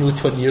 Like nearly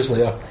 20 years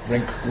later.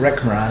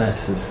 Rick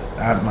Moranis is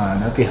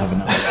Ant-Man. I'd be having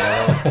that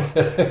as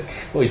well.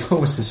 Well, he's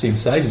almost the same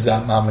size as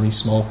Ant-Man when he's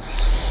small.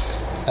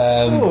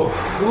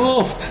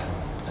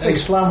 Big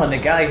slam on the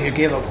guy who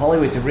gave up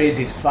Hollywood to raise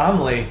his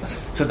family.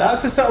 So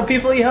that's the sort of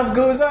people you have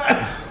goes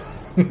at.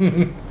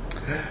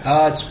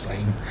 It's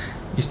fine.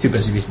 He's too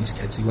busy raising his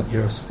kids. He won't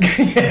hear us.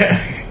 Yeah.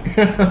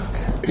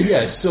 But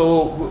yeah,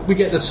 so we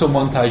get this whole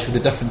montage with the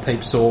different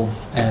types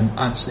of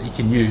ants that he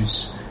can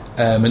use,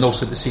 and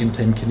also at the same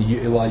time kind of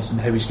utilising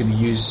how he's going to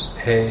use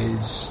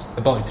his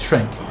ability to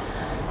shrink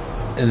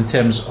in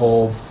terms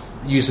of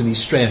using his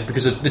strength,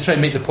 because they try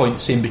and make the point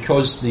saying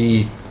because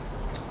his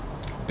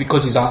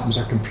atoms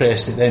are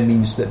compressed, it then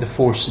means that the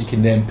force he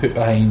can then put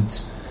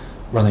behind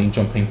running,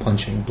 jumping,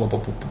 punching, blah blah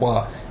blah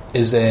blah,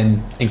 is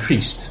then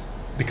increased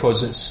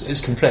because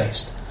it's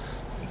compressed,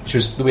 which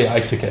was the way I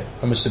took it.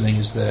 I'm assuming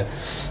is the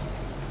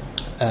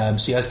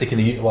so he has to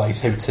kind of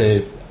utilise how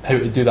to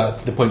do that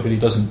to the point where he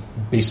doesn't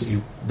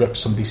basically rip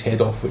somebody's head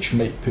off, which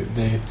might put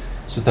the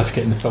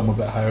certificate in the film a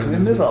bit higher. Can we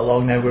move it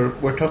along now?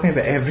 We're talking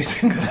about every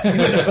single scene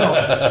in the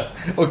film.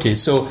 Okay,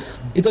 so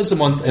he does the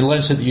one and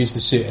learns how to use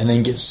the suit, and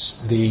then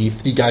gets the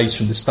three guys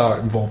from the start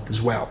involved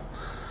as well.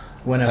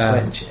 One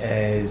of which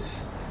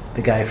is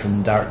the guy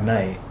from Dark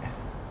Knight.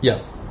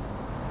 Yeah.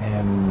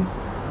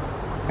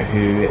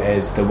 Who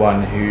is the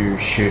one who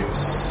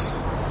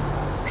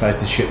tries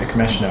to shoot the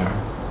commissioner.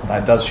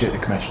 That does shoot the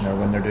commissioner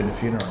when they're doing the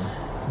funeral.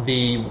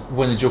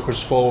 One of the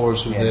Joker's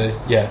followers with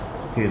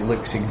who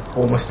looks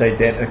almost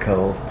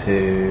identical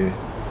to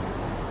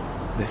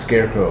the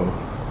Scarecrow.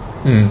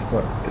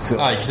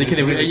 Because it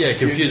kind of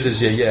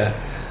confuses you,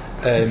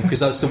 because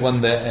that's the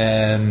one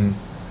that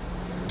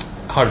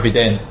Harvey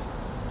Dent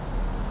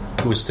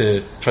goes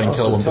to try and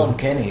kill him. Tom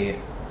Kenny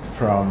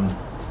from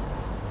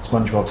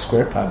SpongeBob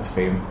SquarePants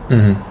fame.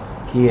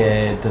 He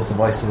does the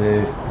voice of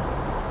the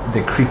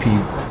creepy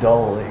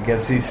doll that he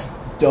gives his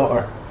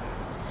daughter.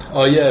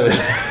 Oh yeah,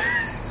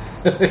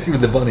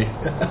 with the bunny.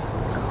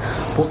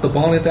 Put the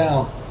bunny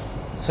down.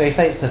 So he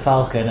fights the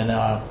Falcon in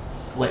a,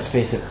 let's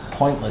face it,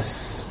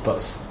 pointless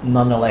but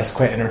nonetheless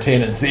quite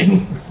entertaining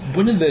scene.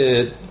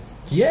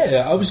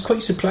 I was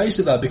quite surprised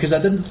at that, because I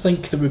didn't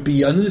think there would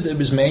be. I knew that it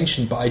was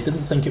mentioned, but I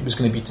didn't think it was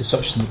going to be to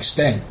such an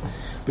extent.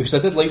 Because I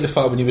did like the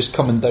fact when he was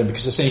coming down,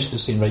 because essentially they're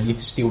saying, right, you need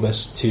to steal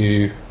this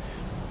to.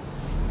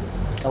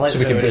 I like so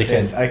we can break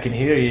in. I can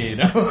hear you, you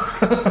know.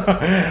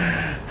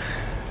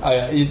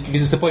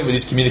 Because it's the point where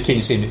he's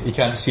communicating, saying you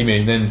can't see me,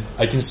 and then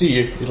I can see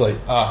you. He's like,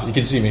 you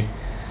can see me.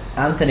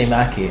 Anthony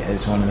Mackie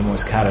is one of the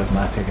most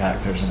charismatic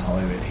actors in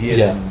Hollywood. He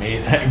is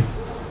amazing.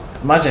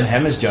 Imagine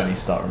him as Johnny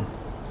Storm.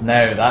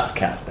 Now that's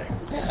casting.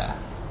 Yeah.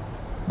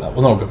 But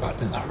we'll not go back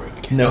down that route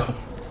again. No.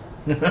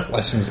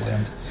 Lessons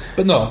learned.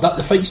 But no,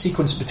 the fight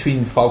sequence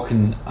between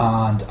Falcon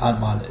and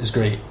Ant-Man is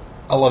great.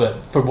 I love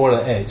it for what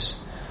it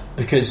is.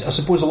 Because I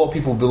suppose a lot of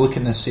people will be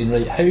looking at this saying,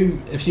 right, how,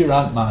 if you're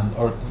Ant-Man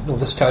or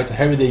this character,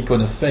 how are they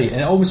going to fight?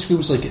 And it almost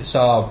feels like it's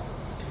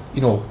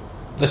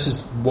this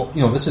is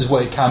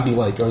what it can be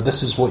like, or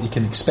this is what you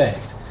can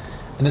expect,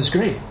 and it's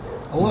great.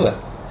 I love it.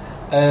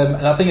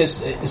 And I think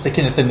it's the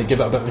kind of thing that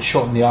give it a bit of a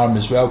shot in the arm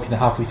as well, kind of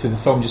halfway through the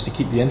film, just to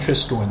keep the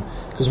interest going.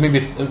 Because maybe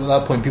at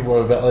that point people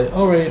were a bit like,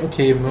 all right,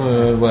 okay, and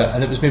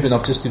it was maybe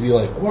enough just to be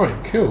like, all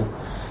right, cool.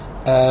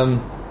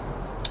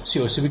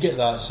 So we get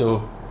that.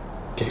 So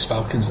kicks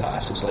Falcon's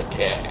ass. It's like,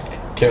 yeah,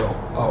 cool.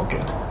 Oh,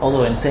 good.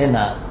 Although in saying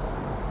that,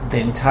 the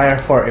entire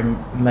 40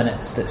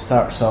 minutes that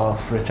starts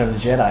off Return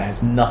of the Jedi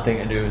has nothing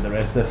to do with the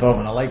rest of the film,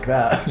 and I like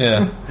that.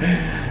 Yeah.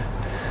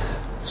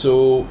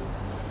 So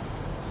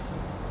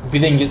we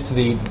then get to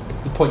the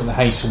point in the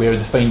heist where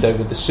they find out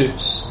that the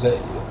suits that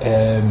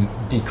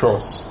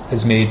D-Cross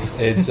has made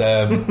is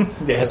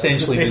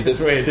essentially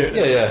the way to do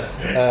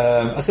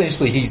it.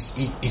 Essentially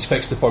he's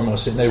fixed the formula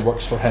so it now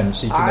works for him,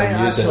 so you can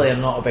now use it. I actually am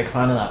not a big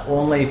fan of that,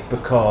 only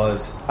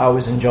because I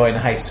was enjoying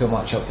the heist so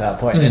much up to that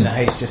point, and the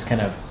heist just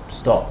kind of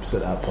stops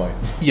at that point.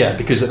 Yeah,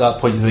 because at that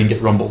point you then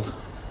get rumbled.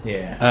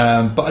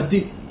 Yeah. But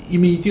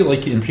you do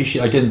like it and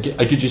appreciate, again,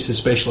 a good use of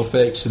special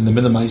effects and the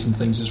minimising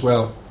things as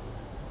well.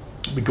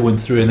 We're going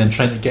through and then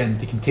trying to get into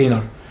the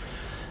container,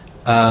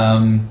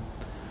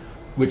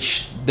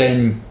 which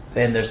then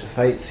there's the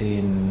fight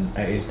scene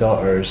at his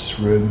daughter's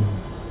room,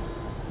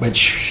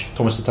 which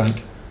Thomas the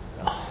Tank.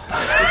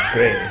 It's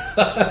great.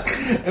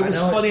 It was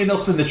funny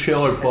enough in the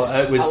trailer,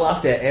 but it was. I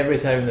laughed at it every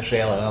time in the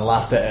trailer, and I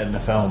laughed at it in the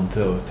film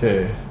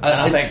too.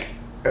 I think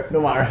no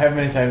matter how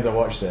many times I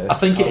watch this, I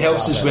think it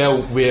helps as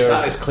well. Where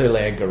that is clearly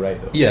Edgar Wright,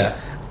 though. Yeah,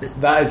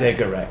 that is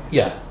Edgar Wright.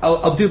 Yeah,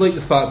 I do like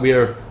the fact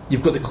where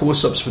you've got the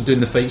close-ups for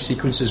doing the fight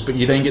sequences, but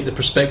you then get the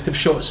perspective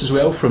shots as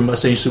well from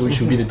essentially which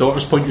would be the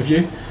daughter's point of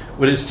view,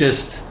 where it's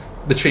just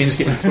the train's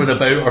getting thrown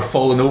about or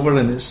falling over,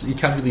 and you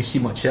can't really see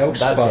much else.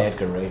 That's the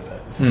Edgar Wright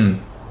bits.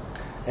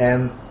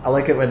 I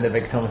like it when the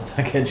big Thomas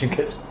Tank Engine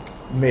gets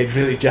made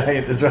really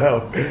giant as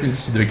well. You can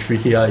see the big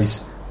freaky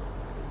eyes.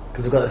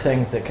 Because they've got the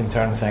things that can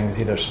turn things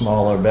either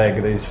small or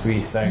big, these wee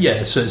things. Yeah,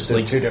 so it's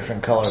like two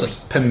different colours.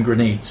 It's like Pym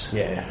grenades.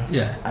 Yeah.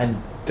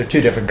 And they're two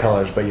different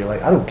colours, but you're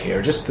like, I don't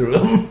care, just throw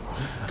them.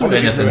 Throw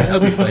anything, it'll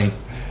be fine.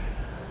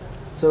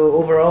 So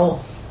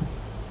overall,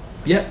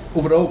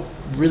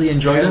 really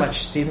enjoyed it. How much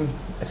steam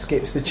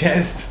escapes the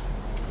chest?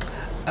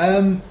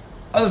 I'd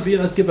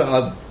give it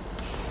a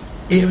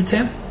 8 out of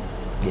 10.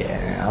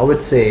 Yeah, I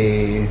would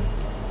say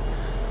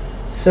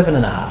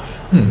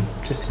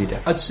 7.5. Just to be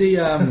different. I'd say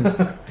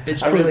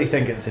I really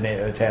think it's an 8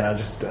 out of 10.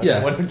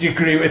 I wanted to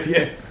agree with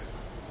you.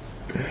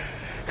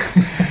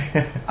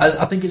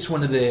 I think it's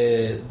one of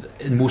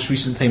in most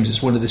recent times,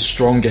 it's one of the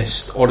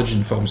strongest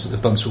origin films that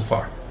they've done so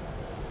far.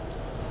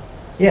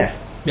 Yeah.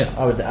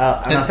 I would,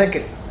 and I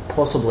think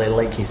possibly,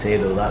 like you say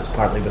though, that's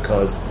partly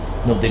because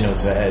nobody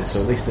knows who it is,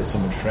 so at least it's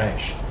someone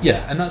fresh.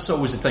 Yeah, and that's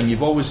always the thing.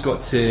 You've always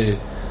got to,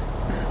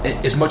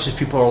 as much as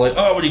people are like,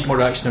 oh, we need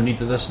more action, or need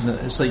this and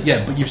that, it's like,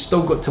 yeah, but you've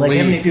still got to how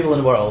many people in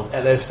the world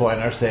at this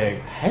point are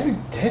saying, how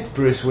did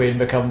Bruce Wayne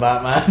become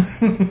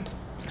Batman?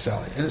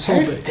 Exactly. And it's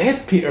how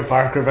did Peter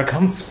Parker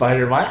become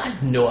Spider-Man? I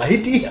have no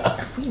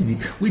idea.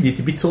 We need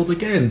to be told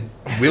again.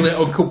 Will it,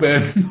 Uncle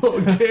Ben? Not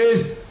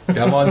again.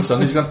 Come on, son,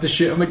 he's going to have to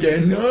shoot him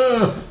again.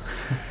 No.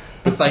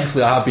 But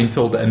thankfully I have been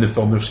told that in the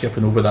film they're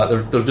skipping over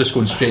that. They're just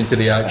going straight into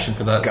the action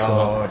for that.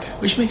 God. So,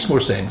 which makes more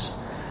sense.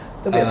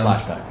 There'll be a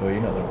flashback though, you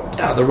know there will.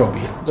 Yeah,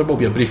 there will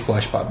be a brief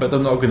flashback, but they're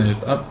not going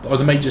to, or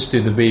they might just do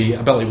a bit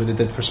like what they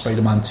did for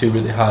Spider-Man 2,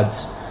 where they had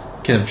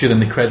kind of during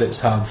the credits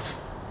have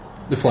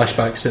the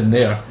flashbacks in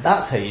there.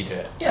 That's how you do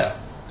it. Yeah.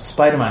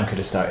 Spider-Man could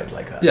have started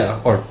like that.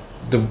 Yeah, or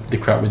the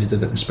crap where they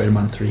did it in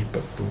Spider-Man 3,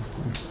 but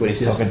when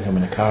he's talking to him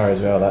in the car as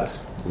well,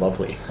 that's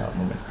lovely, that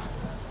moment.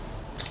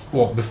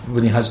 What,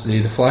 when he has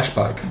the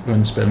flashback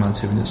in Spider-Man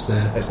 2, when it's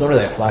not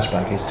really a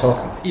flashback, he's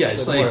talking. Yeah,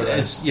 it's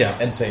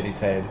inside his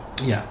head.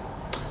 Yeah.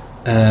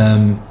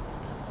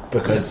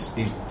 Because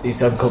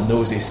his uncle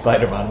knows he's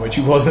Spider-Man, which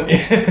he wasn't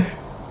yet.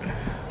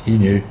 He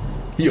knew.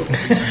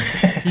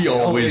 He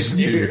always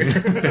knew.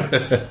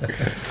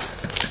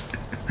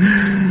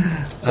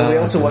 So we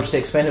also watched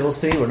Expendables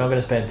 3. We're not going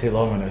to spend too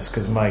long on this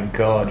because, my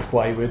God,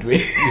 why would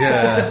we?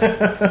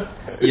 Yeah,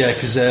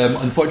 because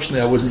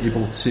unfortunately I wasn't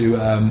able to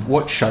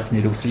watch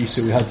Sharknado 3,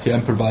 so we had to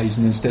improvise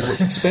and instead watch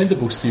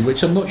Expendables 3,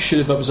 which I'm not sure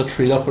if it was a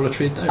trade up or a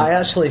trade down. I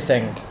actually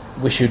think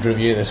we should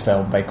review this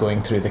film by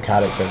going through the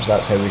characters.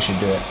 That's how we should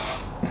do it.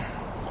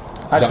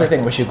 I actually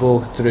think we should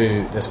go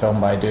through this film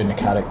by doing the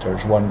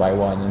characters one by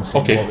one and see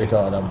what we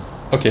thought of them.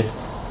 Okay.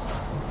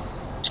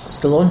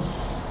 Stallone?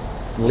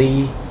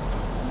 Lee?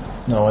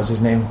 No, what's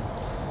his name?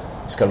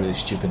 He's got a really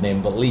stupid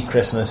name, but Lee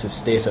Christmas is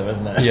Statham,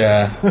 isn't it?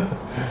 Yeah.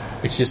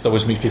 Which just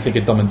always makes me think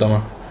of Dumb and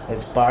Dumber.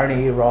 It's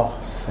Barney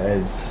Ross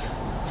as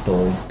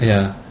Stallone.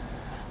 Yeah.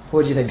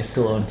 What do you think of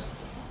Stallone?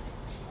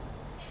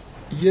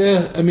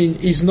 Yeah, I mean,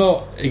 he's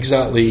not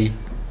exactly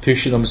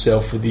pushing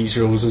himself with these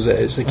roles, is it?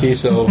 It's a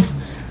case of...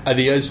 and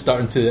he is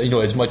starting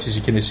to, as much as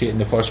you kind of see it in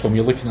the first film,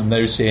 you're looking at him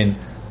now saying,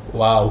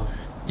 wow,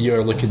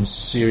 you're looking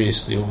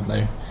seriously old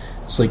now.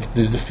 It's like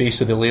the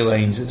face of the ley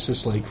lines, it's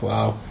just like,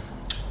 wow.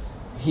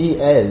 He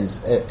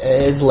is. It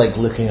is like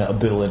looking at a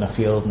bull in a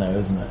field now,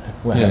 isn't it?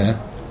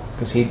 Yeah.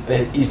 Because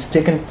he's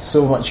taken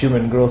so much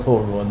human growth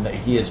hormone that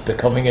he is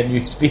becoming a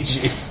new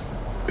species.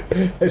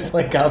 It's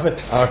like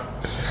Avatar.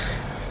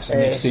 It's the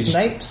next stage.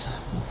 Snipes.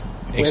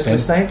 Wesley Extend.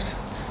 Snipes.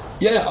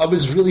 Yeah, I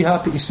was really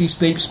happy to see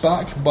Snipes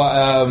back,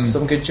 but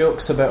Some good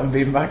jokes about him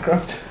being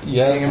bankrupt.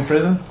 Yeah. Being in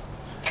prison.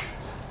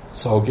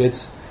 it's all good.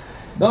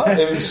 No,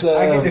 it was.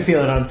 I get the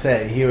feeling on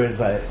set he was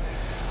like,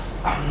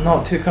 I'm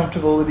not too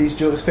comfortable with these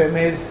jokes being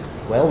made.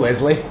 Well,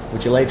 Wesley,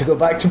 would you like to go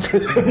back to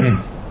prison?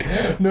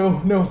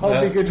 No,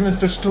 I'll be good,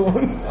 Mr.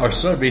 Stone. Our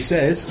survey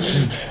says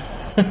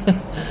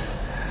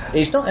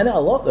He's not in it a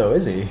lot, though,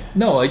 is he?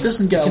 no. He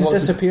doesn't get a He lot.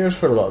 disappears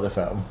for a lot of the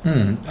film.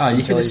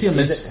 You can see him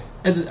Is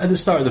at the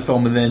start of the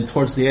film and then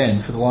towards the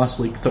end for the last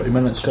like 30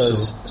 minutes or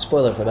Because, so.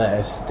 spoiler for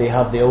this, they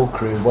have the old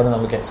crew, one of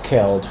them gets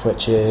killed,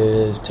 which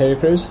is Terry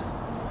Crews.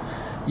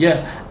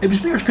 Yeah, it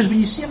was weird because when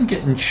you see him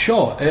getting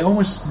shot, it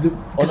almost.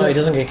 Oh no, he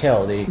doesn't get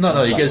killed. He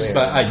gets.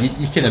 But you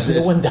kind of.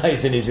 No one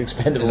dies in his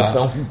expendable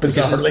film,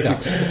 bizarrely.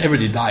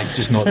 Everybody dies,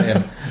 just not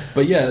them.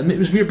 But yeah, it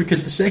was weird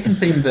because the second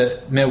time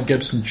that Mel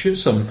Gibson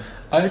shoots him,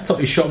 I thought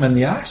he shot him in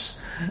the ass,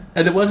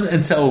 and it wasn't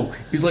until he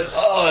was like,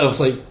 "Oh," I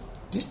was like,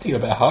 "Just take a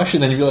bit harsh,"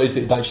 and then you realised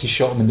that he'd actually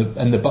shot him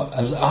in the butt.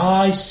 I was like,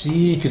 I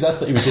see," because I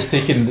thought he was just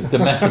taking the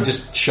mick and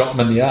just shot him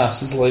in the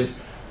ass. It's like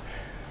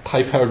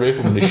high-powered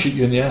rifle when they shoot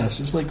you in the ass.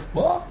 It's like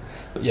what?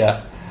 But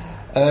yeah.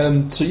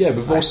 So yeah,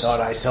 we've also thought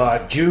I saw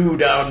a Jew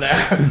down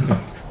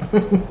there.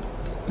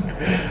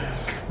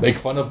 make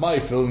fun of my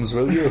films,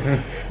 will you?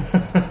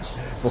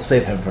 We'll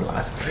save him for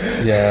last.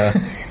 Yeah,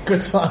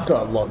 Because I've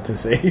got a lot to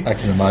say. I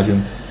can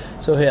imagine.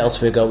 So who else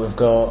have we got? We've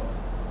got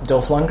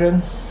Dolph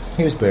Lundgren.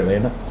 He was barely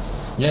in it.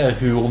 Yeah,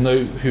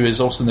 who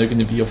is also now going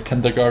to be of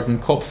Kindergarten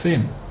Cop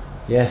fame.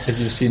 Yes. Have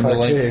you seen part the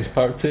link? two.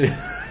 Part 2.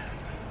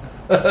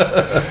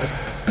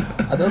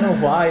 I don't know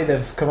why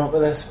they've come up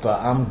with this, but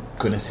I'm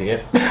going to see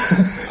it.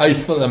 I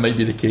thought that might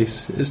be the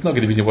case. It's not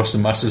going to be the worst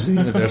in Masters of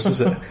the Universe,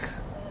 is it?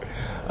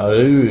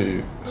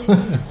 Oh.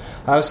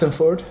 Harrison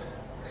Ford.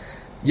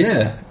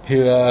 Yeah,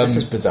 who? This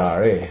is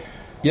bizarre, eh?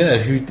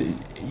 Yeah,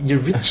 you're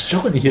really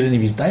struggling to hear any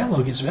of his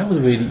dialogue as well, the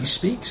way that he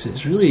speaks.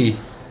 It's really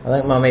I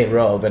think my mate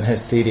Rob and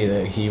his theory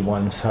that he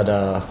once had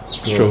a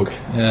stroke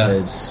yeah.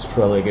 is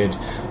really good.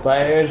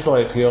 But it's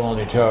like he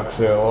only talks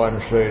at one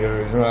side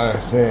of his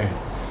mouth, eh?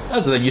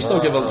 That's the thing.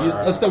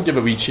 I still give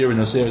a wee cheer when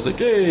I say it. It's like,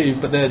 hey,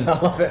 but then I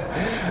love it.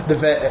 The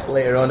bit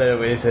later on in it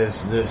where he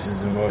says, "This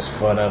is the most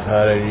fun I've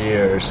had in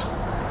years."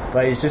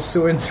 But he's just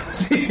so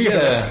insincere.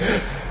 yeah,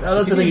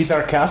 that's the thing. He's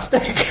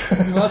sarcastic.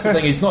 That's the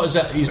thing. He's not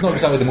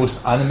exactly the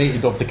most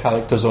animated of the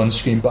characters on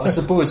screen. But I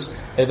suppose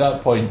at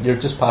that point you're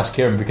just past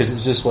caring because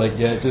it's just like,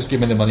 yeah, just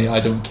give me the money. I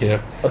don't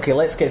care. Okay,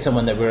 let's get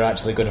someone that we're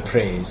actually going to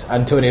praise.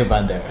 Antonio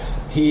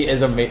Banderas. He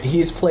is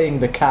he's playing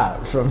the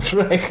cat from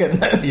Shrek in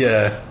this.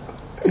 Yeah.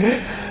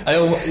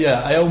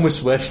 I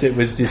almost wished it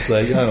was just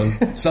like,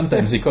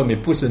 sometimes they call me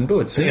Puss in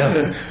Boots.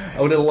 I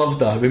would have loved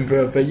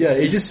that. But yeah,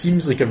 he just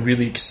seems like a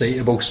really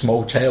excitable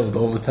small child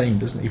all the time,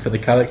 doesn't he? For the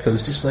character,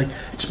 it's just like,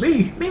 it's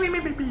me.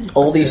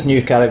 All these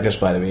new characters,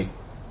 by the way,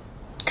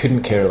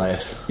 couldn't care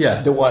less.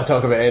 Yeah. Don't want to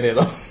talk about any of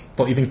them.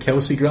 Not even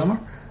Kelsey Grammer.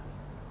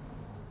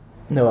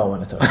 No, I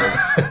want to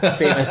talk about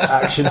famous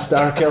action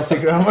star Kelsey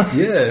Grammer.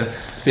 Yeah,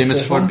 famous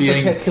There's for one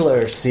being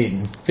particular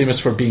scene. famous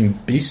for being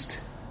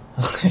Beast.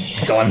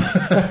 Done.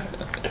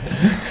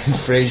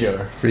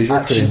 Fraser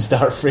action Crane.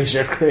 star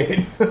Fraser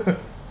Crane.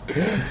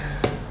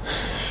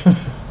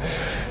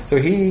 So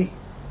he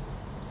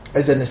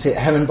is in the same.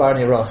 Him and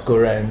Barney Ross go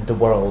around the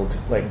world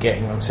like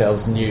getting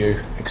themselves new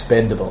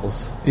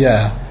Expendables,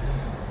 Yeah.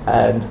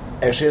 and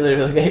it's really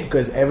great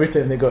because every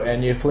time they go to a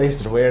new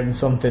place, they're wearing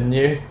something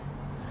new.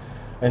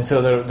 And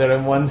so they're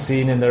in one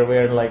scene and they're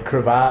wearing like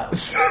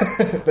cravats.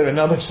 They're in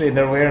another scene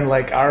they're wearing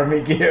like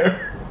army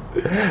gear.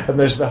 And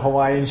there's the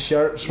Hawaiian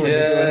shirts when they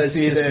go and it's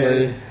see just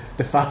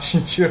the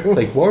fashion show.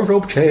 like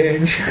wardrobe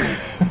change.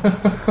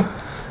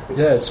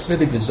 Yeah, it's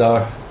really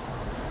bizarre.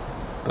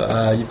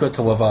 But you've got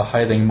to love a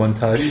hiring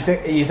montage.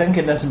 Are you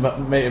thinking this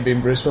might have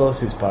been Bruce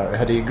Willis's part?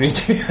 Had he agreed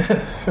to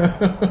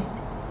it?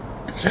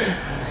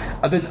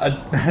 I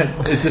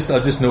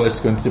just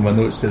noticed going through my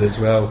notes there as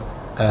well.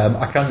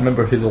 I can't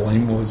remember who the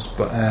line was,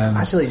 but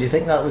Actually, do you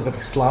think that was a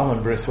slam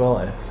on Bruce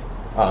Willis?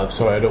 Oh,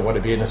 sorry, I don't want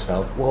to be in this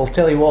film. Well, I'll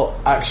tell you what,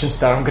 action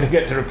star, I'm going to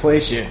get to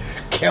replace you,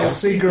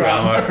 Kelsey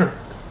Grammer.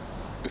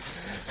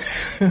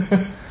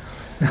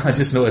 I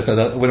just noticed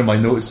that one of my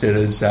notes there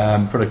is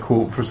for a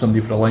quote for somebody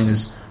for a line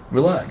is,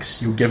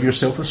 "Relax, you'll give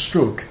yourself a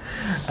stroke."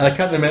 And I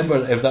can't remember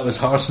if that was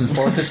Harrison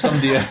Ford or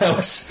somebody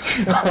else.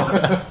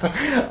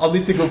 I'll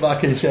need to go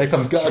back and check.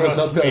 I'm gutted I've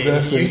not got a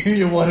reference.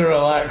 You want to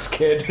relax,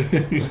 kid.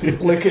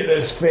 Look at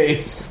this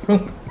face.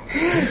 Look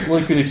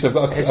at it, I've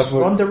got. Is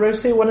Ronda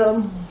Rousey one of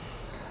them?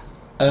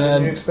 The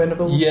new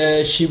Expendables?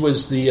 Yeah, she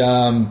was the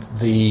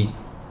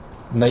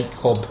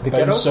nightclub The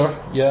bouncer.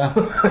 ghetto?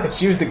 Yeah.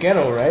 She was the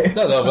ghetto, right?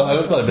 No, but I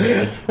would have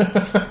been.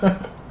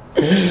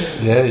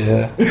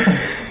 Yeah.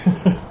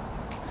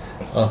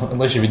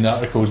 Unless you read the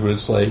articles where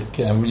it's like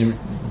you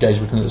guys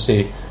were going to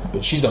say,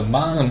 but she's a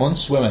man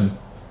amongst women.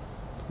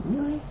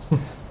 Really?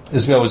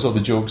 As well as all the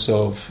jokes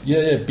of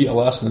beat a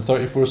lass in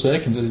 34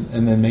 seconds,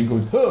 and then men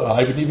going, "Oh, I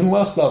wouldn't even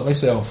last that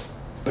myself."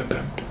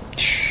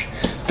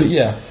 But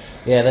yeah.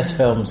 Yeah, this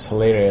film's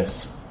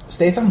hilarious.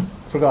 Statham?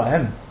 Forgot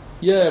him.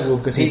 Yeah, well,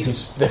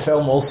 Because the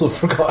film also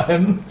forgot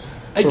him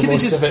for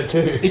most of it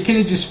too. It kind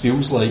of just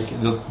feels like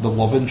the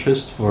love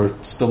interest for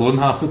Stallone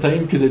half the time,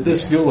 because it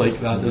does feel like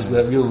that. There's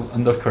that real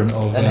undercurrent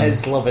of... And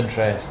his love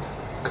interest,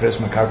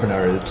 Charisma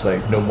Carpenter, is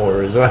like no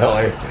more as well.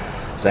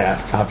 It's like,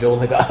 have you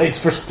only got eyes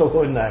for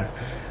Stallone now?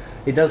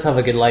 He does have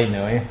a good line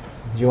though, eh?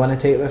 Do you want to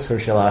take this or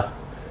shall I?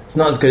 It's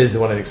not as good as the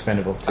one in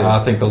Expendables 2.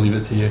 I think I'll leave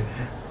it to you.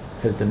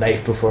 It's the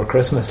knife before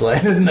Christmas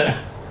line, isn't it?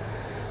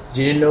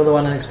 Do you know the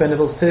one in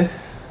Expendables 2?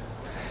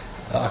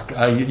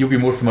 You'll be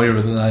more familiar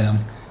with it than I am.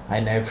 I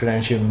now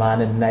pronounce you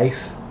man and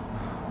knife.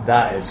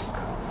 That is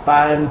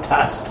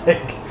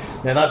fantastic.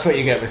 Now that's what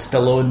you get with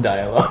Stallone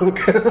dialogue.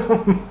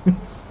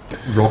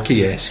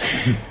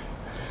 Rocky-esque.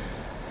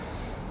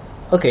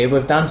 Okay,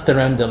 we've danced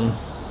around them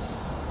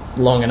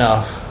long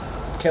enough.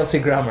 Kelsey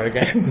Grammer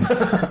again.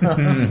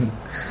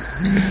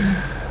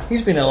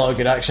 He's been in a lot of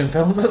good action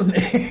films, hasn't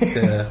he?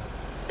 Yeah.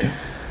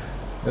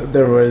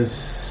 There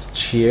was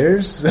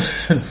Cheers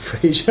and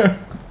Frasier.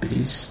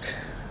 Beast.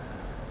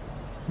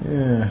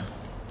 Yeah.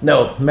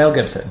 No, Mel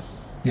Gibson.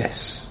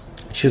 Yes.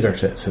 Sugar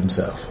Tits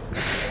himself.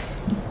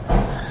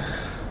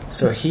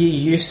 So he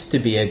used to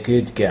be a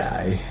good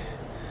guy,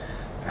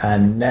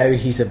 and now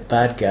he's a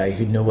bad guy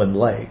who no one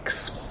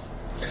likes.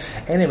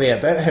 Anyway,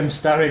 about him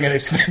starring in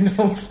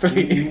Expendables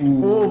 3.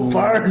 Oh,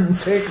 burn!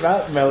 Take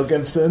that, Mel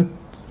Gibson.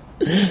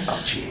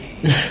 Oh, gee.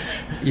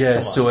 Yeah,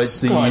 so it's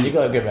the... Come on, you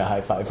gotta give me a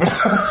high five for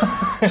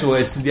that. So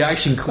it's the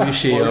action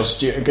cliche of...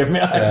 Forced you to give me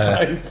a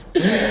high five.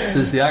 So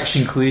it's the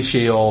action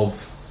cliche of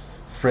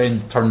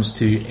friend turns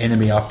to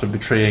enemy after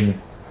betraying.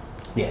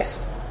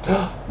 Yes.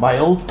 My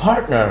old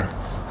partner,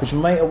 which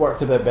might have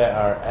worked a bit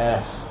better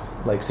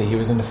if, like, say he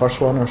was in the first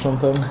one or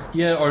something.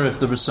 Yeah, or if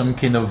there was some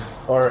kind of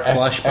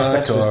flashback. If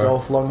this was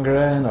Dolph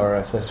Lundgren, or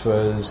if this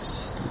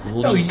was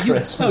Lee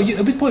Christmas.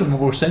 It would probably make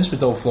more sense with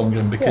Dolph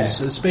Lundgren,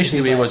 because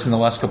especially the way he was in the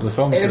last couple of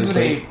films.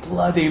 Every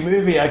bloody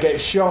movie I get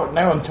shot,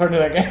 now I'm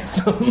turning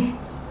against them.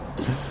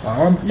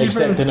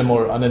 Except in a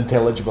more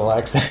unintelligible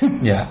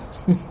accent. Yeah.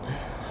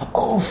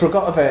 Oh,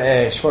 forgot about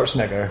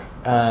Schwarzenegger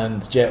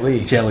and Jet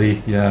Li. Jet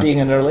Li, yeah. Being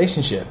in a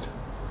relationship.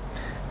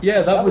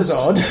 Yeah, that was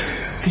odd.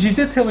 Because you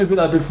did tell me about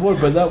that before,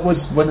 but that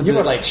was one of You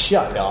were like,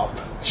 shut up,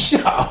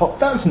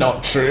 that's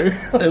not true.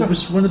 It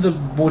was one of the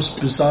most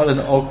bizarre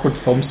and awkward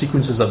film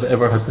sequences I've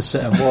ever had to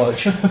sit and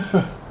watch.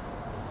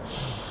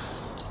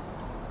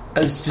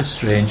 It's just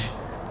strange.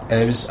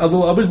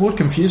 Although I was more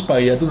confused by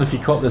it. I don't know if you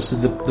caught this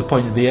at the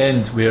point at the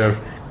end where,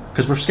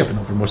 because we're skipping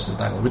over most of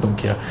the dialogue, we don't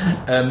care.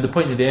 The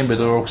point at the end where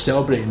they're all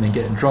celebrating and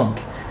getting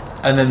drunk,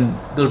 and then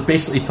they're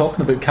basically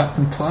talking about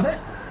Captain Planet.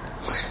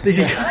 Did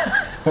you?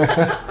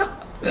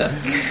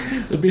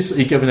 They're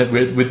basically giving it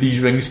with these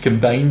rings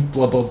combined.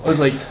 Blah blah. I was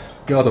like,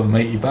 God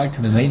Almighty, back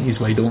to the 90s.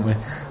 Why don't we?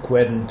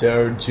 Quentin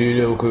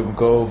Tarantino couldn't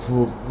go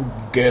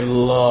get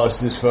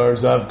lost as far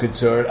as I'm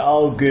concerned.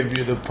 I'll give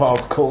you the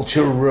pop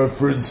culture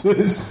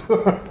references.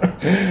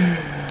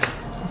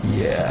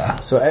 Yeah.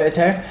 So out of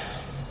 10?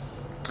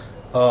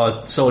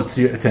 Solid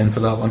 3 out of 10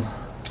 for that one.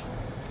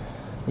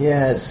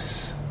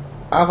 Yes,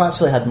 I've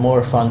actually had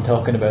more fun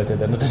talking about it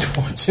than I did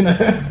watching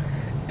it.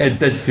 It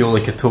did feel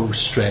like a total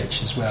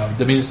stretch as well.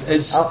 I mean,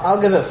 it's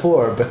I'll give it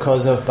 4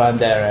 because of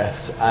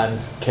Banderas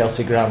and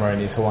Kelsey Grammer in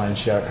his Hawaiian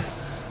shirt,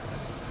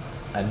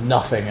 and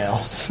nothing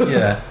else.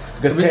 Yeah.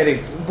 Because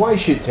why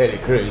shoot Terry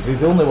Crews?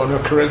 He's the only one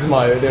with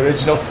charisma out of the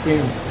original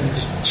team.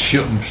 Just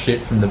shoot him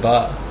straight from the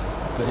bat.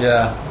 But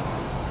yeah.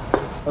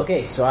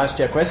 Okay, so I asked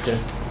you a question.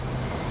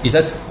 You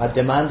did? I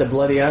demand a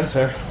bloody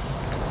answer.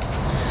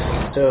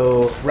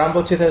 So,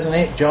 Rambo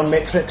 2008, John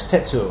Matrix,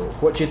 Tetsuo.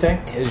 What do you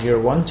think is your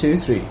 1, 2,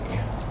 3?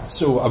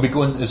 So, are we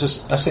going, is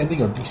this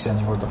ascending or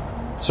descending order?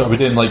 So, are we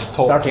doing like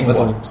top, starting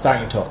middle?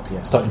 Starting top,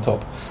 yeah. Starting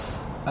top.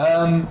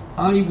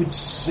 I would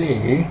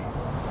say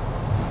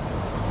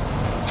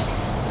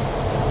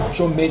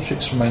John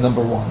Matrix for my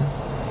number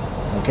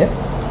 1. Okay.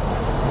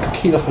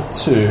 Akira for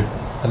 2,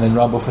 and then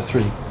Rambo for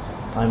 3.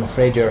 I'm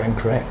afraid you're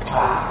incorrect.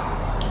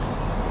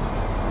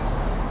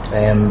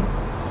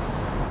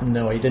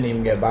 No, you didn't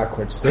even get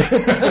backwards, dude.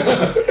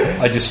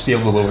 I just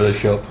failed all over the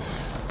shop.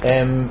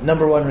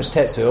 Number 1 was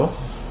Tetsuo.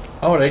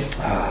 Alright.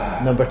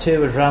 Number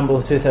 2 was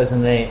Rambo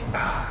 2008.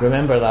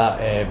 Remember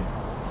that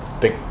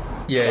big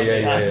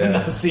ass in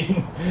that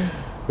scene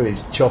where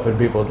he's chopping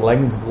people's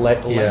lings.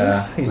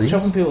 He's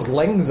chopping people's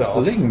lings off.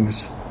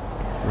 Lings?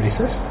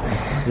 Racist?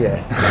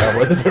 Yeah, that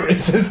was a bit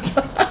racist.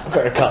 I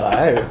better cut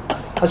that out.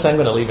 Actually, I'm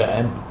going to leave it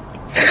in.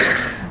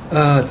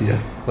 Oh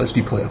dear. Let's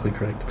be politically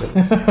correct about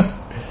this.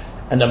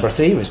 And number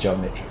 3 was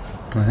John Matrix.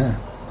 Uh-huh.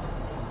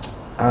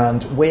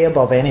 And way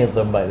above any of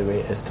them, by the way,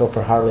 is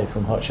Topper Harley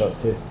from Hot Shots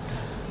 2.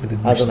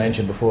 As I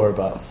mentioned before,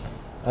 but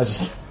I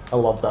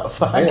love that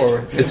fact.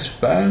 It's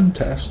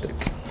fantastic.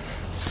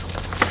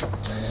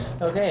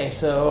 Okay,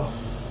 so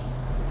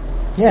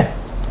yeah,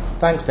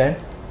 thanks then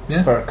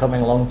for coming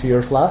along to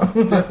your flat.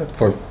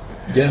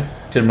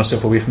 Tearing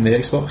myself away from the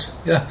Xbox.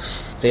 Yeah.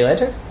 See you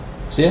later.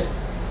 See ya.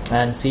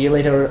 And see you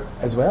later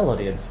as well,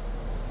 audience.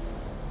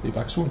 Be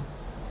back soon.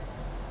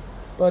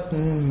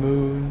 button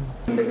moon.